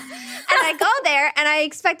 laurensfreecourse.com. Yeah. And I go there and I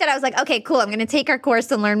expected, I was like, okay, cool. I'm going to take our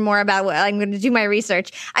course and learn more about what I'm going to do my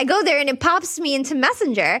research. I go there and it pops me into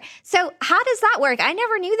Messenger. So how does that work? I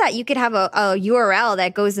never knew that you could have a URL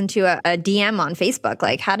that goes into a DM on Facebook.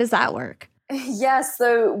 Like, how does that work? Yeah,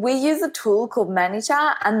 so we use a tool called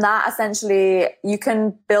ManyChat, and that essentially you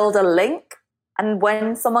can build a link. And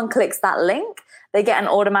when someone clicks that link, they get an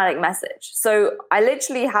automatic message. So I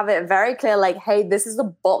literally have it very clear, like, hey, this is a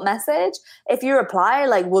bot message. If you reply,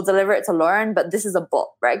 like, we'll deliver it to Lauren, but this is a bot,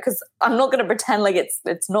 right? Because I'm not going to pretend like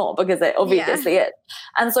it's not, because it obviously is.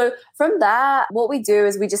 And so from there, what we do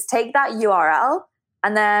is we just take that URL,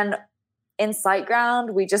 and then in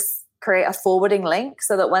SiteGround, we just create a forwarding link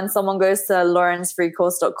so that when someone goes to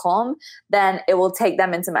laurensfreecourse.com, then it will take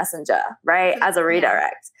them into Messenger, right, as a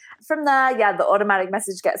redirect. From there, the automatic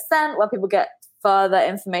message gets sent where people get further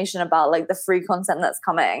information about like the free content that's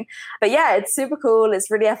coming. But yeah, it's super cool. It's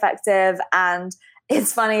really effective. And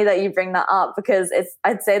it's funny that you bring that up because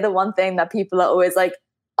I'd say the one thing that people are always like,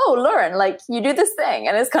 oh, Lauren, like you do this thing.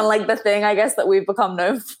 And it's kind of like the thing, I guess, that we've become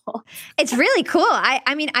known for. It's really cool.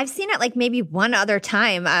 I mean, I've seen it like maybe one other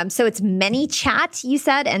time. So it's ManyChat, you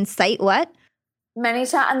said, and Site what?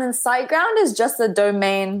 ManyChat, and then SiteGround is just a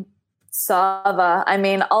domain server. I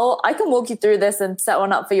mean, I can walk you through this and set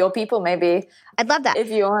one up for your people maybe. I'd love that. If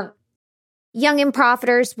you want. Young and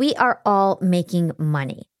profiters, we are all making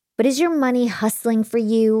money. But is your money hustling for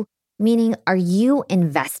you? Meaning, are you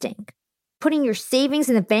investing? Putting your savings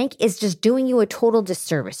in the bank is just doing you a total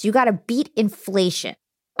disservice. You got to beat inflation.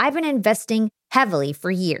 I've been investing heavily for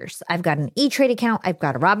years. I've got an E-Trade account. I've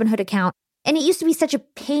got a Robinhood account. And it used to be such a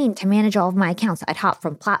pain to manage all of my accounts. I'd hop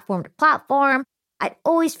from platform to platform. I'd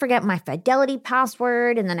always forget my Fidelity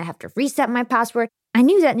password, and then I have to reset my password. I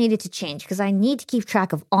knew that needed to change because I need to keep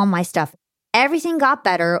track of all my stuff. Everything got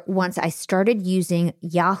better once I started using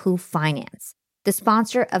Yahoo Finance, the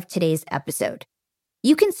sponsor of today's episode.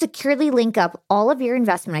 You can securely link up all of your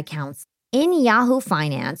investment accounts in Yahoo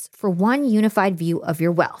Finance for one unified view of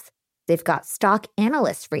your wealth. They've got stock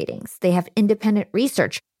analyst ratings. They have independent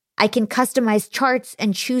research. I can customize charts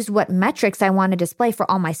and choose what metrics I want to display for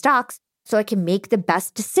all my stocks so I can make the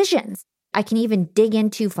best decisions. I can even dig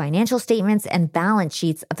into financial statements and balance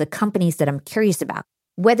sheets of the companies that I'm curious about.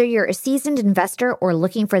 Whether you're a seasoned investor or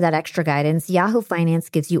looking for that extra guidance, Yahoo Finance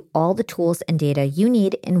gives you all the tools and data you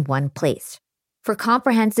need in one place. For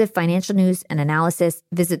comprehensive financial news and analysis,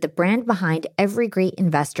 visit the brand behind every great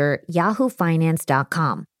investor,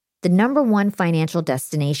 yahoofinance.com, the #1 financial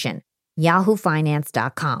destination,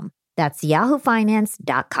 yahoofinance.com. That's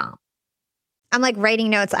yahoofinance.com. I'm like writing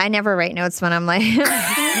notes. I never write notes when I'm like,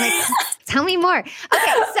 tell me more.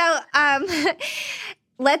 Okay, so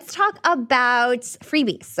let's talk about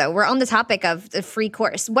freebies. So we're on the topic of the free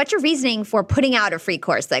course. What's your reasoning for putting out a free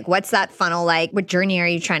course? Like, what's that funnel like? What journey are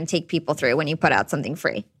you trying to take people through when you put out something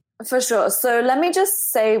free? For sure. So let me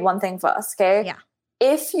just say one thing first, okay? Yeah.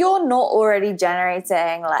 If you're not already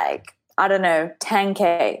generating like, I don't know,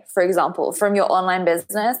 10K, for example, from your online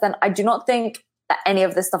business, then I do not think that any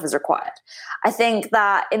of this stuff is required. I think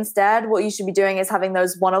that instead what you should be doing is having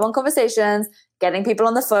those one-on-one conversations, getting people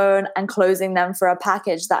on the phone and closing them for a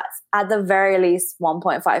package that's at the very least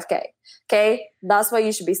 1.5K. Okay, that's where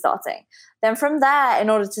you should be starting. Then from there, in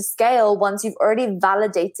order to scale, once you've already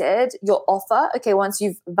validated your offer, okay, once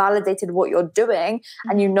you've validated what you're doing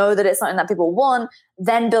and you know that it's something that people want,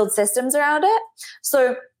 then build systems around it.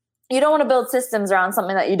 So you don't want to build systems around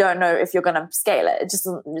something that you don't know if you're going to scale it.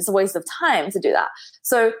 It's a waste of time to do that.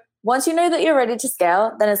 So once you know that you're ready to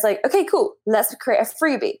scale, then it's like, okay, cool, let's create a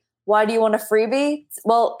freebie. Why do you want a freebie?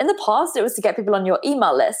 Well, in the past, it was to get people on your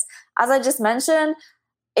email list. As I just mentioned,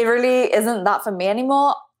 it really isn't that for me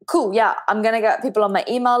anymore. Cool, yeah, I'm going to get people on my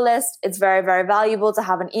email list. It's very, very valuable to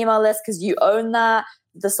have an email list because you own that.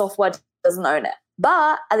 The software doesn't own it.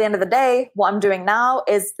 But at the end of the day, what I'm doing now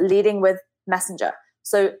is leading with Messenger.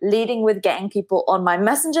 So leading with getting people on my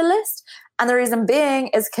Messenger list. And the reason being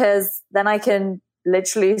is because then I can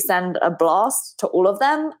literally send a blast to all of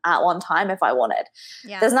them at one time if I wanted.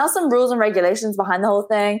 Yeah. There's now some rules and regulations behind the whole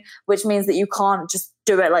thing, which means that you can't just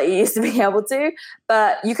do it like you used to be able to,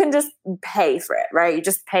 but you can just pay for it, right? You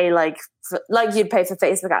just pay like you'd pay for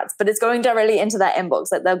Facebook ads, but it's going directly into their inbox.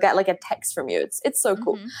 Like they'll get like a text from you. It's so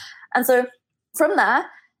cool. And so from there,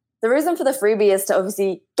 the reason for the freebie is to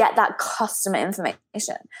obviously get that customer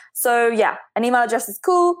information. So yeah, an email address is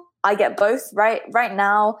cool. I get both right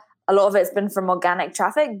now. A lot of it's been from organic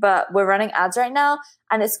traffic, but we're running ads right now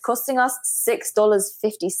and it's costing us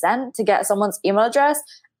 $6.50 to get someone's email address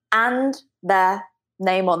and their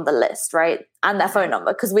name on the list, right? And their phone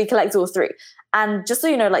number, because we collect all three. And just so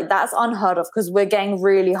you know, like that's unheard of because we're getting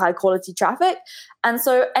really high quality traffic. And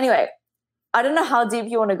so anyway, I don't know how deep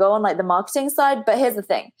you want to go on like the marketing side, but here's the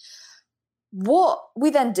thing. What we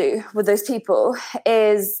then do with those people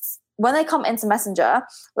is when they come into Messenger,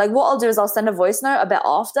 like what I'll do is I'll send a voice note a bit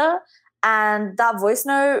after, and that voice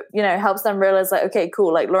note, you know, helps them realize like, okay,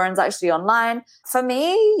 cool, like Lauren's actually online. For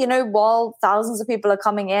me, you know, while thousands of people are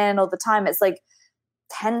coming in all the time, it's like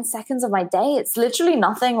 10 seconds of my day. It's literally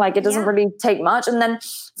nothing. Like it doesn't really take much. And then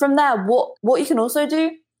from there, what you can also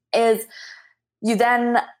do is you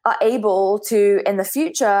then are able to, in the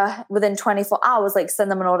future, within 24 hours, like send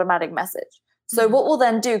them an automatic message. So what we'll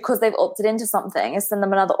then do, because they've opted into something, is send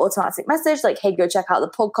them another automatic message like, hey, go check out the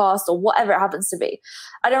podcast or whatever it happens to be.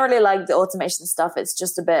 I don't really like the automation stuff. It's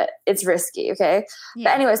just it's risky, okay? Yeah.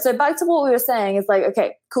 But anyway, so back to what we were saying is like,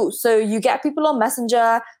 okay, cool. So you get people on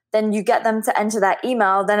Messenger, then you get them to enter their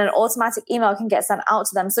email, then an automatic email can get sent out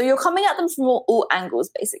to them. So you're coming at them from all angles,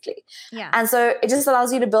 basically. Yeah. And so it just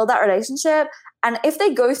allows you to build that relationship. And if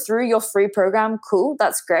they go through your free program, cool,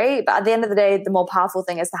 that's great. But at the end of the day, the more powerful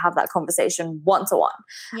thing is to have that conversation one-to-one.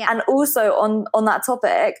 Yeah. And also on that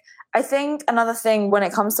topic, I think another thing when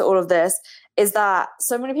it comes to all of this is that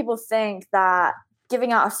so many people think that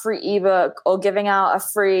giving out a free ebook or giving out a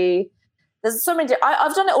free... There's so many...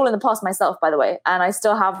 I've done it all in the past myself, by the way, and I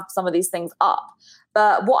still have some of these things up.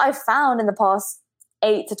 But what I've found in the past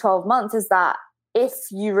 8 to 12 months is that if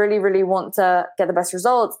you really, really want to get the best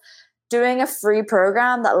results, doing a free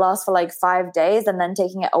program that lasts for like 5 days and then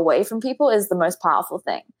taking it away from people is the most powerful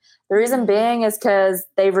thing. The reason being is because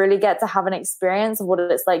they really get to have an experience of what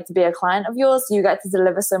it's like to be a client of yours. So you get to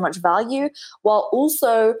deliver so much value while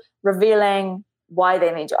also revealing why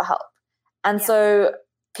they need your help. And so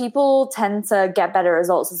people tend to get better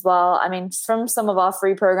results as well. I mean, from some of our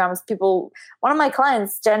free programs, one of my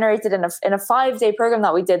clients generated in a 5-day program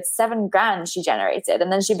that we did, $7,000 she generated. And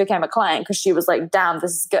then she became a client because she was like, damn,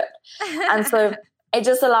 this is good. And so it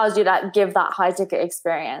just allows you to give that high ticket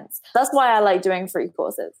experience. That's why I like doing free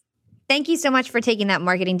courses. Thank you so much for taking that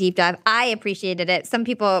marketing deep dive. I appreciated it. Some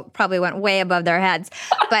people probably went way above their heads,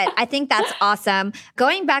 but I think that's awesome.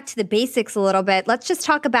 Going back to the basics a little bit, let's just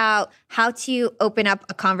talk about how to open up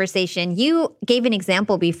a conversation. You gave an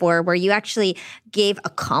example before where you actually gave a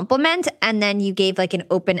compliment and then you gave like an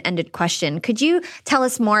open-ended question. Could you tell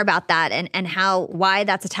us more about that and why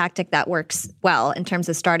that's a tactic that works well in terms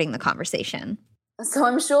of starting the conversation? So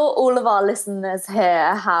I'm sure all of our listeners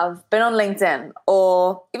here have been on LinkedIn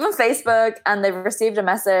or even Facebook and they've received a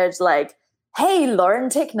message like, hey, Lauren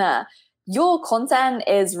Tickner, your content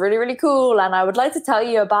is really, really cool. And I would like to tell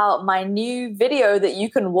you about my new video that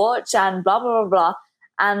you can watch and blah, blah, blah, blah.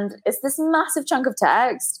 And it's this massive chunk of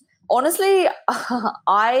text. Honestly,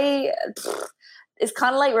 it's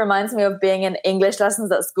kind of like reminds me of being in English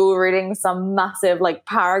lessons at school, reading some massive like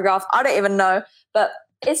paragraph. I don't even know, but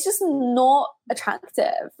it's just not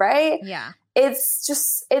attractive, right? Yeah. It's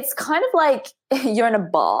kind of like you're in a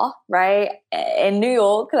bar, right? In New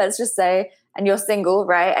York, let's just say, and you're single,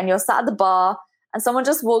 right? And you're sat at the bar and someone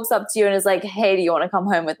just walks up to you and is like, hey, do you want to come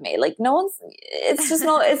home with me? Like it's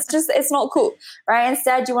not cool, right?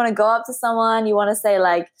 Instead, you want to go up to someone, you want to say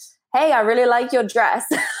like, hey, I really like your dress,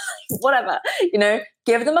 whatever,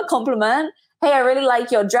 give them a compliment. Hey, I really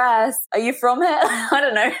like your dress. Are you from here? I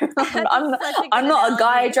don't know. I'm not a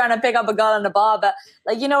guy trying to pick up a girl in a bar, but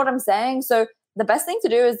like, you know what I'm saying? So the best thing to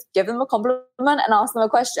do is give them a compliment and ask them a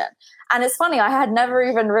question. And it's funny, I had never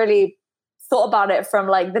even really thought about it from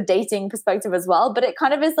like the dating perspective as well, but it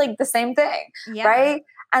kind of is like the same thing, right?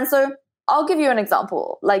 And so I'll give you an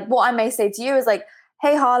example. Like what I may say to you is like,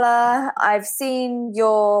 hey, Hala, I've seen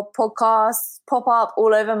your podcast pop up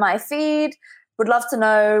all over my feed. Would love to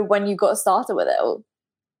know when you got started with it,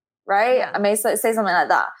 right? Yeah. I may say something like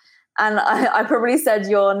that. And I probably said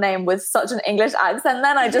your name with such an English accent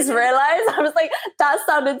then. I just realized, I was like, that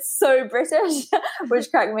sounded so British, which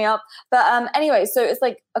cracked me up. But anyway, so it's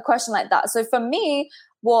like a question like that. So for me,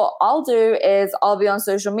 what I'll do is I'll be on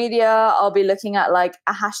social media. I'll be looking at like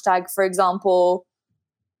a hashtag, for example,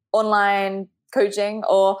 online coaching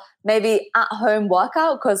or maybe at-home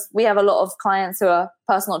workout, because we have a lot of clients who are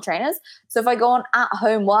personal trainers. So if I go on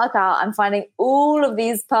at-home workout, I'm finding all of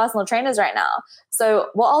these personal trainers right now. So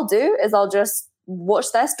what I'll do is I'll just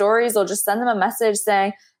watch their stories or just send them a message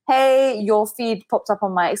saying, hey, your feed popped up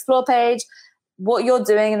on my Explore page. What you're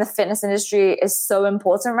doing in the fitness industry is so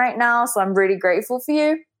important right now. So I'm really grateful for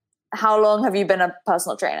you. How long have you been a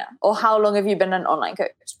personal trainer? Or how long have you been an online coach?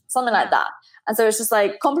 Something like that. And so it's just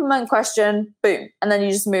like compliment, question, boom. And then you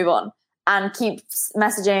just move on and keep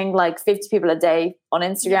messaging like 50 people a day on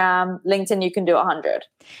Instagram. LinkedIn, you can do 100.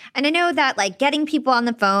 And I know that like getting people on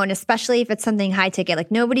the phone, especially if it's something high ticket,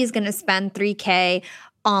 like nobody's going to spend $3,000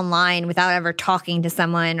 online without ever talking to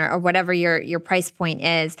someone or whatever your price point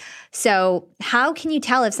is. So how can you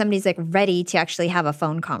tell if somebody's like ready to actually have a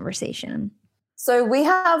phone conversation? So we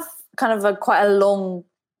have kind of quite a long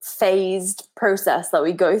phased process that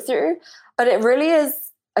we go through, but it really is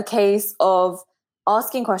a case of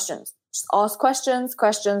asking questions. Just ask questions.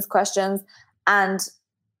 And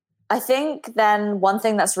I think then one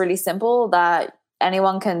thing that's really simple that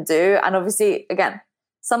anyone can do, and obviously, again,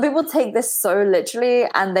 some people take this so literally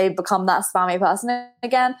and they become that spammy person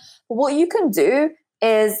again. But what you can do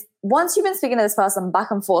is once you've been speaking to this person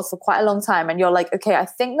back and forth for quite a long time and you're like, okay, I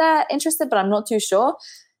think they're interested, but I'm not too sure.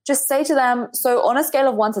 Just say to them, so on a scale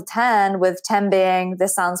of 1 to 10, with 10 being,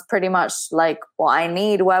 this sounds pretty much like what I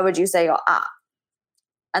need, where would you say you're at?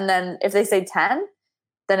 And then if they say 10,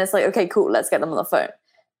 then it's like, okay, cool, let's get them on the phone.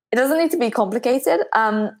 It doesn't need to be complicated.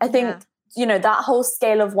 I think, that whole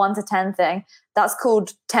scale of 1 to 10 thing, that's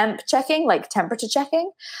called temp checking, like temperature checking.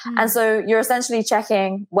 And so you're essentially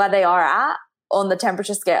checking where they are at on the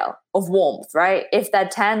temperature scale of warmth, right? If they're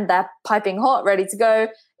 10, they're piping hot, ready to go.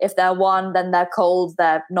 If they're 1, then they're cold,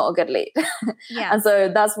 they're not a good lead. And so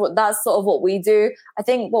that's sort of what we do. I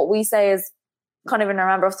think what we say is, can't even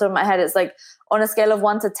remember off the top of my head, it's like on a scale of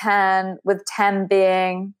 1 to 10, with 10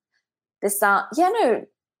 being this sound.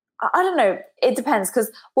 I don't know. It depends,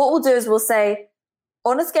 because what we'll do is we'll say,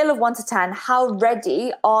 on a scale of 1 to 10, how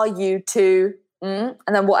ready are you to, and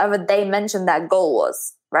then whatever they mentioned their goal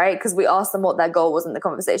was, right? Because we asked them what their goal was in the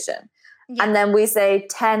conversation. And then we say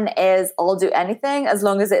 10 is, I'll do anything as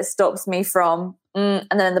long as it stops me from, and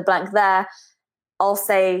then in the blank there, I'll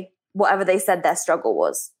say whatever they said their struggle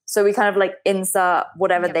was. So we kind of like insert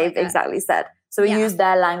whatever they've exactly said. So we use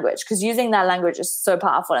their language, because using their language is so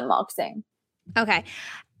powerful in marketing. Okay.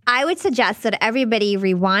 I would suggest that everybody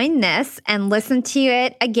rewind this and listen to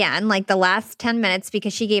it again, like the last 10 minutes,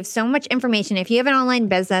 because she gave so much information. If you have an online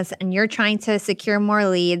business and you're trying to secure more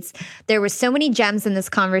leads, there was so many gems in this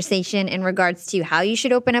conversation in regards to how you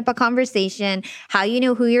should open up a conversation, how you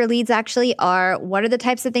know who your leads actually are, what are the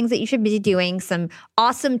types of things that you should be doing, some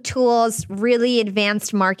awesome tools, really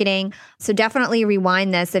advanced marketing. So definitely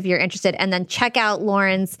rewind this if you're interested, and then check out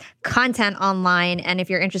Lauren's content online. And if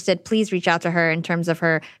you're interested, please reach out to her in terms of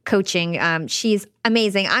her coaching. She's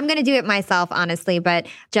amazing. I'm going to do it myself, honestly, but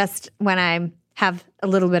just when I have a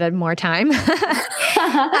little bit of more time.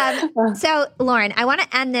 So, Lauren, I want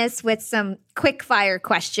to end this with some quick fire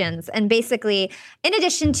questions. And basically, in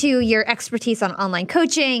addition to your expertise on online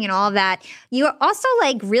coaching and all of that, you are also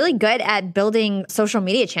like really good at building social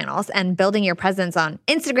media channels and building your presence on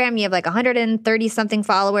Instagram. You have like 130 something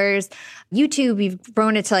followers. YouTube, you've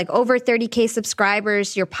grown it to like over 30K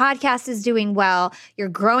subscribers. Your podcast is doing well. You're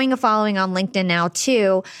growing a following on LinkedIn now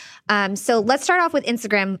too. So let's start off with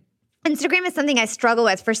Instagram. Instagram is something I struggle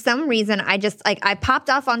with. For some reason, I popped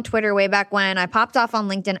off on Twitter way back when. I popped off on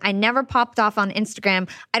LinkedIn. I never popped off on Instagram.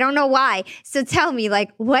 I don't know why. So tell me, like,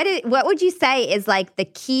 what would you say is like the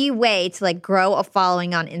key way to like grow a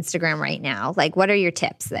following on Instagram right now? Like, what are your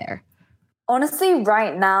tips there? Honestly,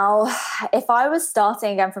 right now, if I was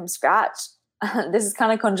starting again from scratch, this is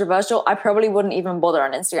kind of controversial, I probably wouldn't even bother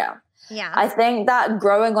on Instagram. Yeah. I think that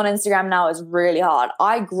growing on Instagram now is really hard.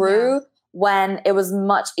 I grew when it was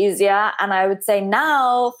much easier. And I would say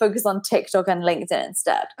now focus on TikTok and LinkedIn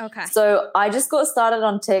instead. Okay. So I just got started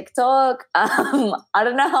on TikTok. I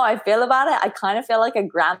don't know how I feel about it. I kind of feel like a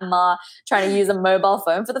grandma trying to use a mobile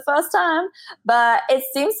phone for the first time, but it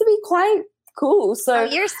seems to be quite cool. So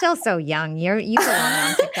you're still so young. You belong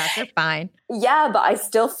on TikTok. You're fine. Yeah, but I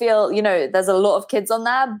still feel, there's a lot of kids on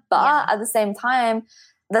there, but at the same time,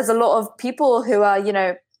 there's a lot of people who are,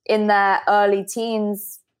 in their early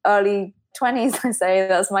teens, early 20s, I say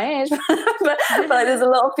that's my age, but like, there's a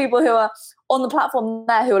lot of people who are on the platform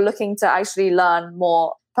there who are looking to actually learn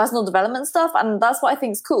more personal development stuff. And that's what I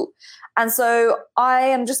think is cool. And so I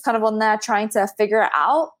am just kind of on there trying to figure it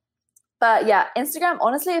out. But yeah, Instagram,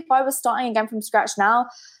 honestly, if I was starting again from scratch now,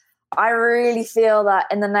 I really feel that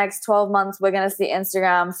in the next 12 months, we're going to see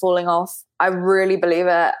Instagram falling off. I really believe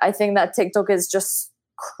it. I think that TikTok is just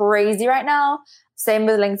crazy right now. Same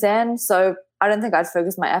with LinkedIn. So I don't think I'd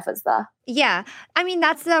focus my efforts there. Yeah. I mean,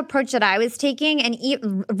 that's the approach that I was taking.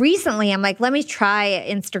 And recently, I'm like, let me try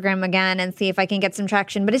Instagram again and see if I can get some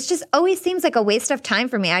traction. But it just always seems like a waste of time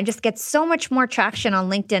for me. I just get so much more traction on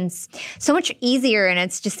LinkedIn, so much easier, and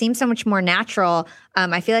it just seems so much more natural.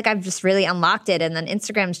 I feel like I've just really unlocked it. And then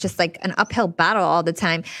Instagram's just like an uphill battle all the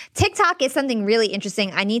time. TikTok is something really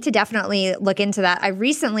interesting. I need to definitely look into that. I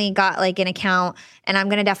recently got like an account, and I'm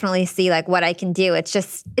going to definitely see like what I can do.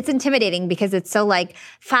 It's intimidating because it's so like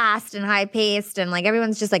fast and high paced, and like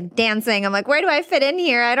everyone's just like dancing. I'm like, where do I fit in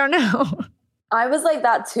here? I don't know. I was like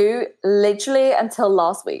that too, literally until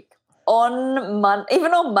last week.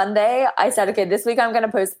 Even on Monday, I said, okay, this week I'm going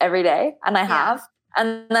to post every day, and I have.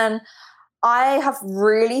 And then I have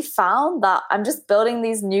really found that I'm just building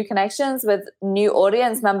these new connections with new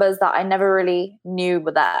audience members that I never really knew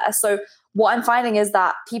were there. So what I'm finding is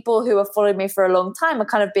that people who have followed me for a long time are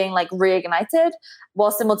kind of being like reignited,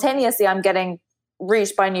 while simultaneously I'm getting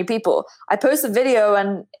reached by new people. I post a video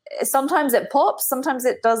and sometimes it pops, sometimes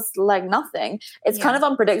it does like nothing. It's kind of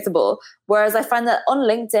unpredictable. Whereas I find that on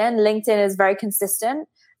LinkedIn is very consistent.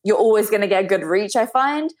 You're always going to get good reach, I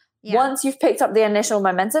find. Yeah. Once you've picked up the initial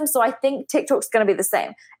momentum. So I think TikTok's going to be the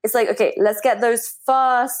same. It's like, okay, let's get those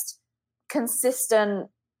first consistent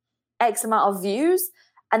X amount of views.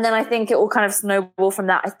 And then I think it will kind of snowball from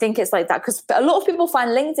that. I think it's like that because a lot of people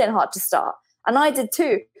find LinkedIn hard to start. And I did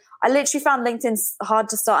too. I literally found LinkedIn hard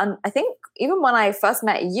to start. And I think even when I first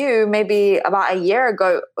met you, maybe about a year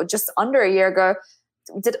ago, or just under a year ago,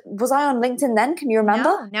 was I on LinkedIn then? Can you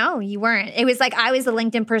remember? No, you weren't. It was like I was the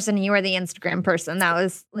LinkedIn person and you were the Instagram person. That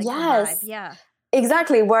was like the vibe. Yeah.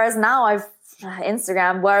 Exactly. Whereas now I've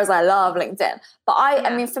Instagram, whereas I love LinkedIn. But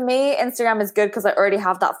I mean, for me, Instagram is good because I already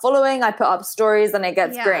have that following. I put up stories and it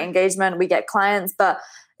gets great engagement. We get clients. But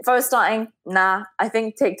if I was starting, I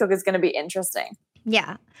think TikTok is going to be interesting.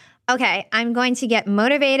 Yeah. Okay, I'm going to get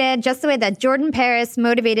motivated just the way that Jordan Paris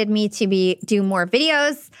motivated me to do more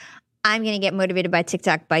videos. I'm going to get motivated by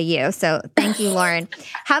TikTok by you. So thank you, Lauren.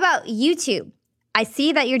 How about YouTube? I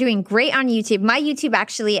see that you're doing great on YouTube. My YouTube,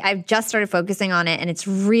 actually, I've just started focusing on it, and it's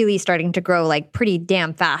really starting to grow like pretty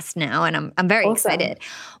damn fast now, and I'm very excited.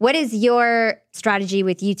 What is your strategy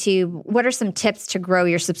with YouTube? What are some tips to grow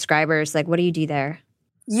your subscribers? Like, what do you do there?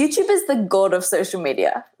 YouTube is the god of social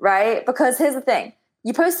media, right? Because here's the thing.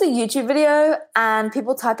 You post a YouTube video and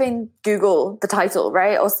people type in Google the title,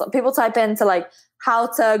 right? Or people type into like how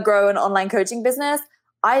to grow an online coaching business.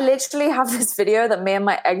 I literally have this video that me and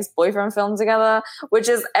my ex-boyfriend filmed together, which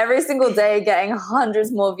is every single day getting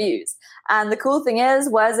hundreds more views. And the cool thing is,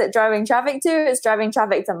 where's it driving traffic to? It's driving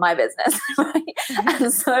traffic to my business, right?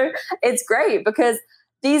 And so it's great because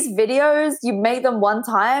these videos, you make them one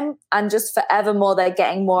time and just forevermore, they're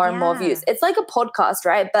getting more and more views. It's like a podcast,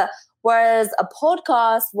 right? But whereas a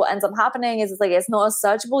podcast, what ends up happening is it's not as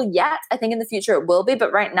searchable yet. I think in the future it will be,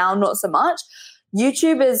 but right now, not so much.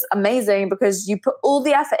 YouTube is amazing because you put all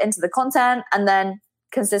the effort into the content and then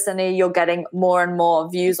consistently you're getting more and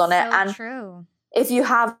more views on it. And true. If you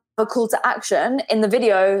have a call to action in the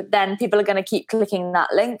video, then people are going to keep clicking that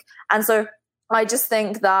link. And so I just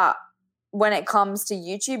think that when it comes to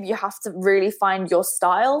YouTube, you have to really find your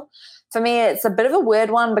style. For me, it's a bit of a weird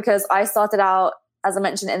one because I started out, as I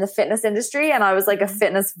mentioned, in the fitness industry, and I was like a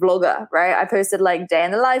fitness vlogger, right? I posted like day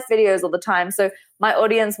in the life videos all the time. So my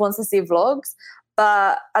audience wants to see vlogs.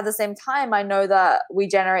 But at the same time, I know that we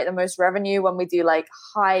generate the most revenue when we do like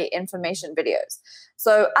high information videos.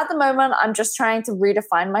 So at the moment, I'm just trying to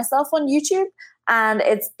redefine myself on YouTube. And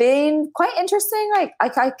it's been quite interesting, like I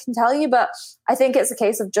can tell you, but I think it's a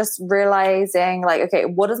case of just realizing like, okay,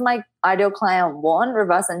 what does my ideal client want?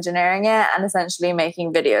 Reverse engineering it and essentially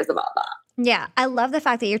making videos about that. Yeah, I love the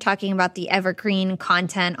fact that you're talking about the evergreen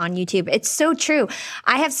content on YouTube. It's so true.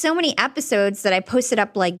 I have so many episodes that I posted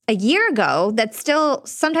up like a year ago that still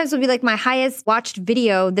sometimes will be like my highest watched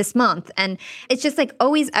video this month. And it's just like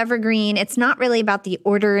always evergreen. It's not really about the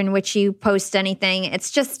order in which you post anything. It's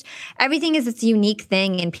just everything is its unique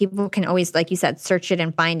thing and people can always, like you said, search it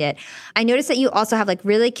and find it. I noticed that you also have like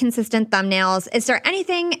really consistent thumbnails. Is there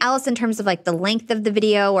anything else in terms of like the length of the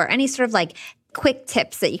video or any sort of like quick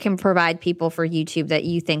tips that you can provide people for YouTube that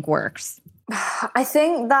you think works? I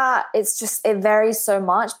think that it varies so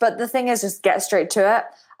much, but the thing is just get straight to it.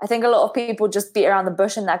 I think a lot of people just beat around the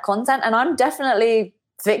bush in their content, and I'm definitely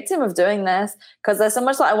victim of doing this because there's so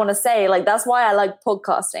much that I want to say. Like, that's why I like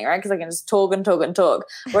podcasting, right? Because I can just talk and talk and talk.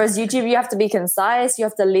 Whereas YouTube, you have to be concise. You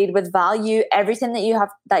have to lead with value. Everything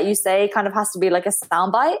that you say kind of has to be like a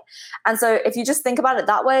soundbite. And so if you just think about it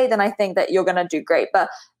that way, then I think that you're going to do great. But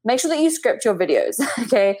make sure that you script your videos,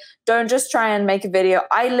 okay? Don't just try and make a video.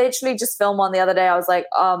 I literally just filmed one the other day. I was like,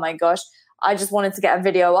 oh my gosh, I just wanted to get a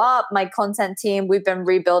video up. My content team, we've been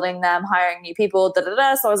rebuilding them, hiring new people, So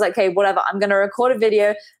I was like, okay, whatever. I'm going to record a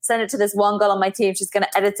video, send it to this one girl on my team. She's going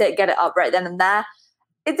to edit it, get it up right then and there.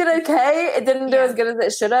 It did okay. It didn't do as good as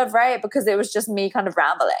it should have, right? Because it was just me kind of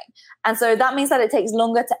rambling. And so that means that it takes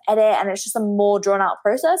longer to edit and it's just a more drawn out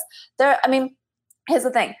process. Here's the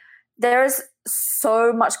thing. There's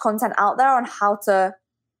so much content out there on how to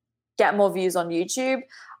get more views on YouTube.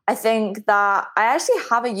 I think that I actually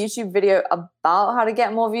have a YouTube video about how to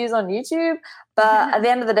get more views on YouTube. But at the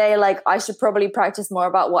end of the day, like, I should probably practice more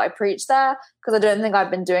about what I preach there because I don't think I've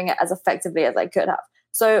been doing it as effectively as I could have.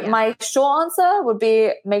 So my short answer would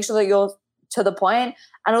be make sure that you're to the point,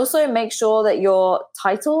 and also make sure that your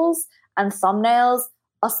titles and thumbnails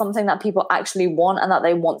are something that people actually want and that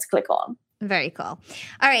they want to click on. Very cool. All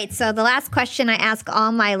right. So the last question I ask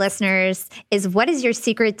all my listeners is, what is your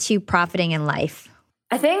secret to profiting in life?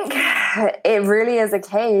 I think it really is a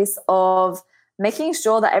case of making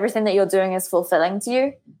sure that everything that you're doing is fulfilling to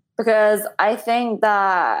you, because I think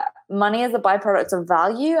that money is a byproduct of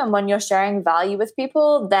value. And when you're sharing value with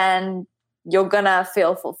people, then you're going to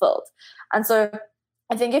feel fulfilled. And so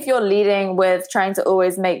I think if you're leading with trying to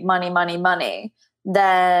always make money,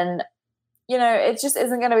 then, you know, it just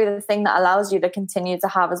isn't going to be the thing that allows you to continue to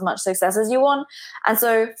have as much success as you want. And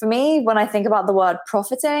so for me, when I think about the word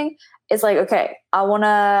profiting, it's like, okay, I want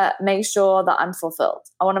to make sure that I'm fulfilled.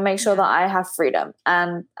 I want to make sure that I have freedom.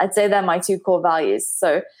 And I'd say they're my two core values.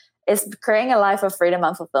 So it's creating a life of freedom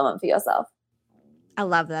and fulfillment for yourself. I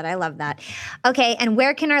love that. I love that. Okay. And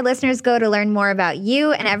where can our listeners go to learn more about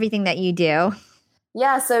you and everything that you do?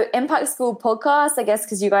 Yeah, so Impact School Podcast, I guess,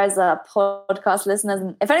 because you guys are podcast listeners.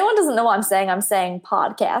 And if anyone doesn't know what I'm saying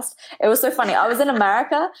podcast. It was so funny. I was in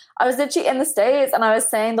America. I was literally in the States and I was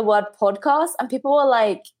saying the word podcast and people were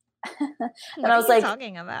like, and I was like,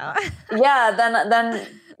 talking about? Yeah, then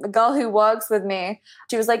the girl who works with me,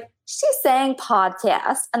 she was like, she's saying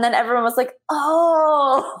podcast. And then everyone was like,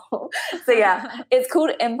 oh. So yeah, it's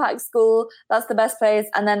called Impact School. That's the best place.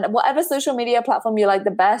 And then whatever social media platform you like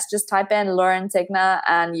the best, just type in Lauren Tickner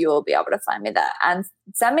and you will be able to find me there. And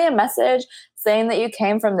send me a message saying that you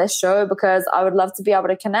came from this show, because I would love to be able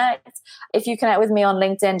to connect. If you connect with me on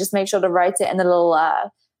LinkedIn, just make sure to write it in the little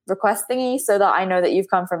request thingy so that I know that you've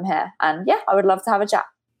come from here. And yeah, I would love to have a chat.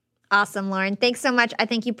 Awesome, Lauren. Thanks so much. I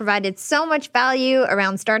think you provided so much value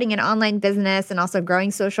around starting an online business and also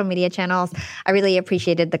growing social media channels. I really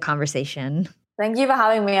appreciated the conversation. Thank you for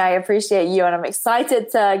having me. I appreciate you, and I'm excited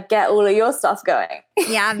to get all of your stuff going.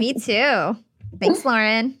 Yeah, me too. Thanks,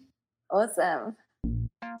 Lauren. Awesome.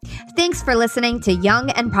 Thanks for listening to Young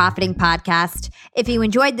and Profiting Podcast. If you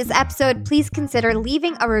enjoyed this episode, please consider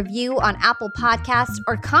leaving a review on Apple Podcasts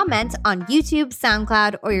or comment on YouTube,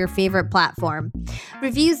 SoundCloud, or your favorite platform.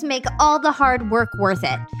 Reviews make all the hard work worth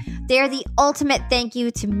it. They are the ultimate thank you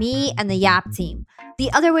to me and the Yap team.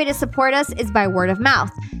 The other way to support us is by word of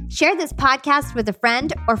mouth. Share this podcast with a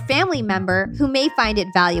friend or family member who may find it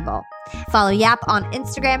valuable. Follow Yap on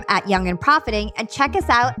Instagram at Young and Profiting and check us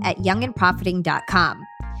out at youngandprofiting.com.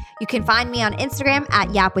 You can find me on Instagram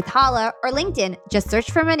at Yap with Hala or LinkedIn. Just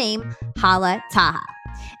search for my name, Hala Taha.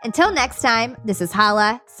 Until next time, this is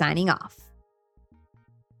Hala signing off.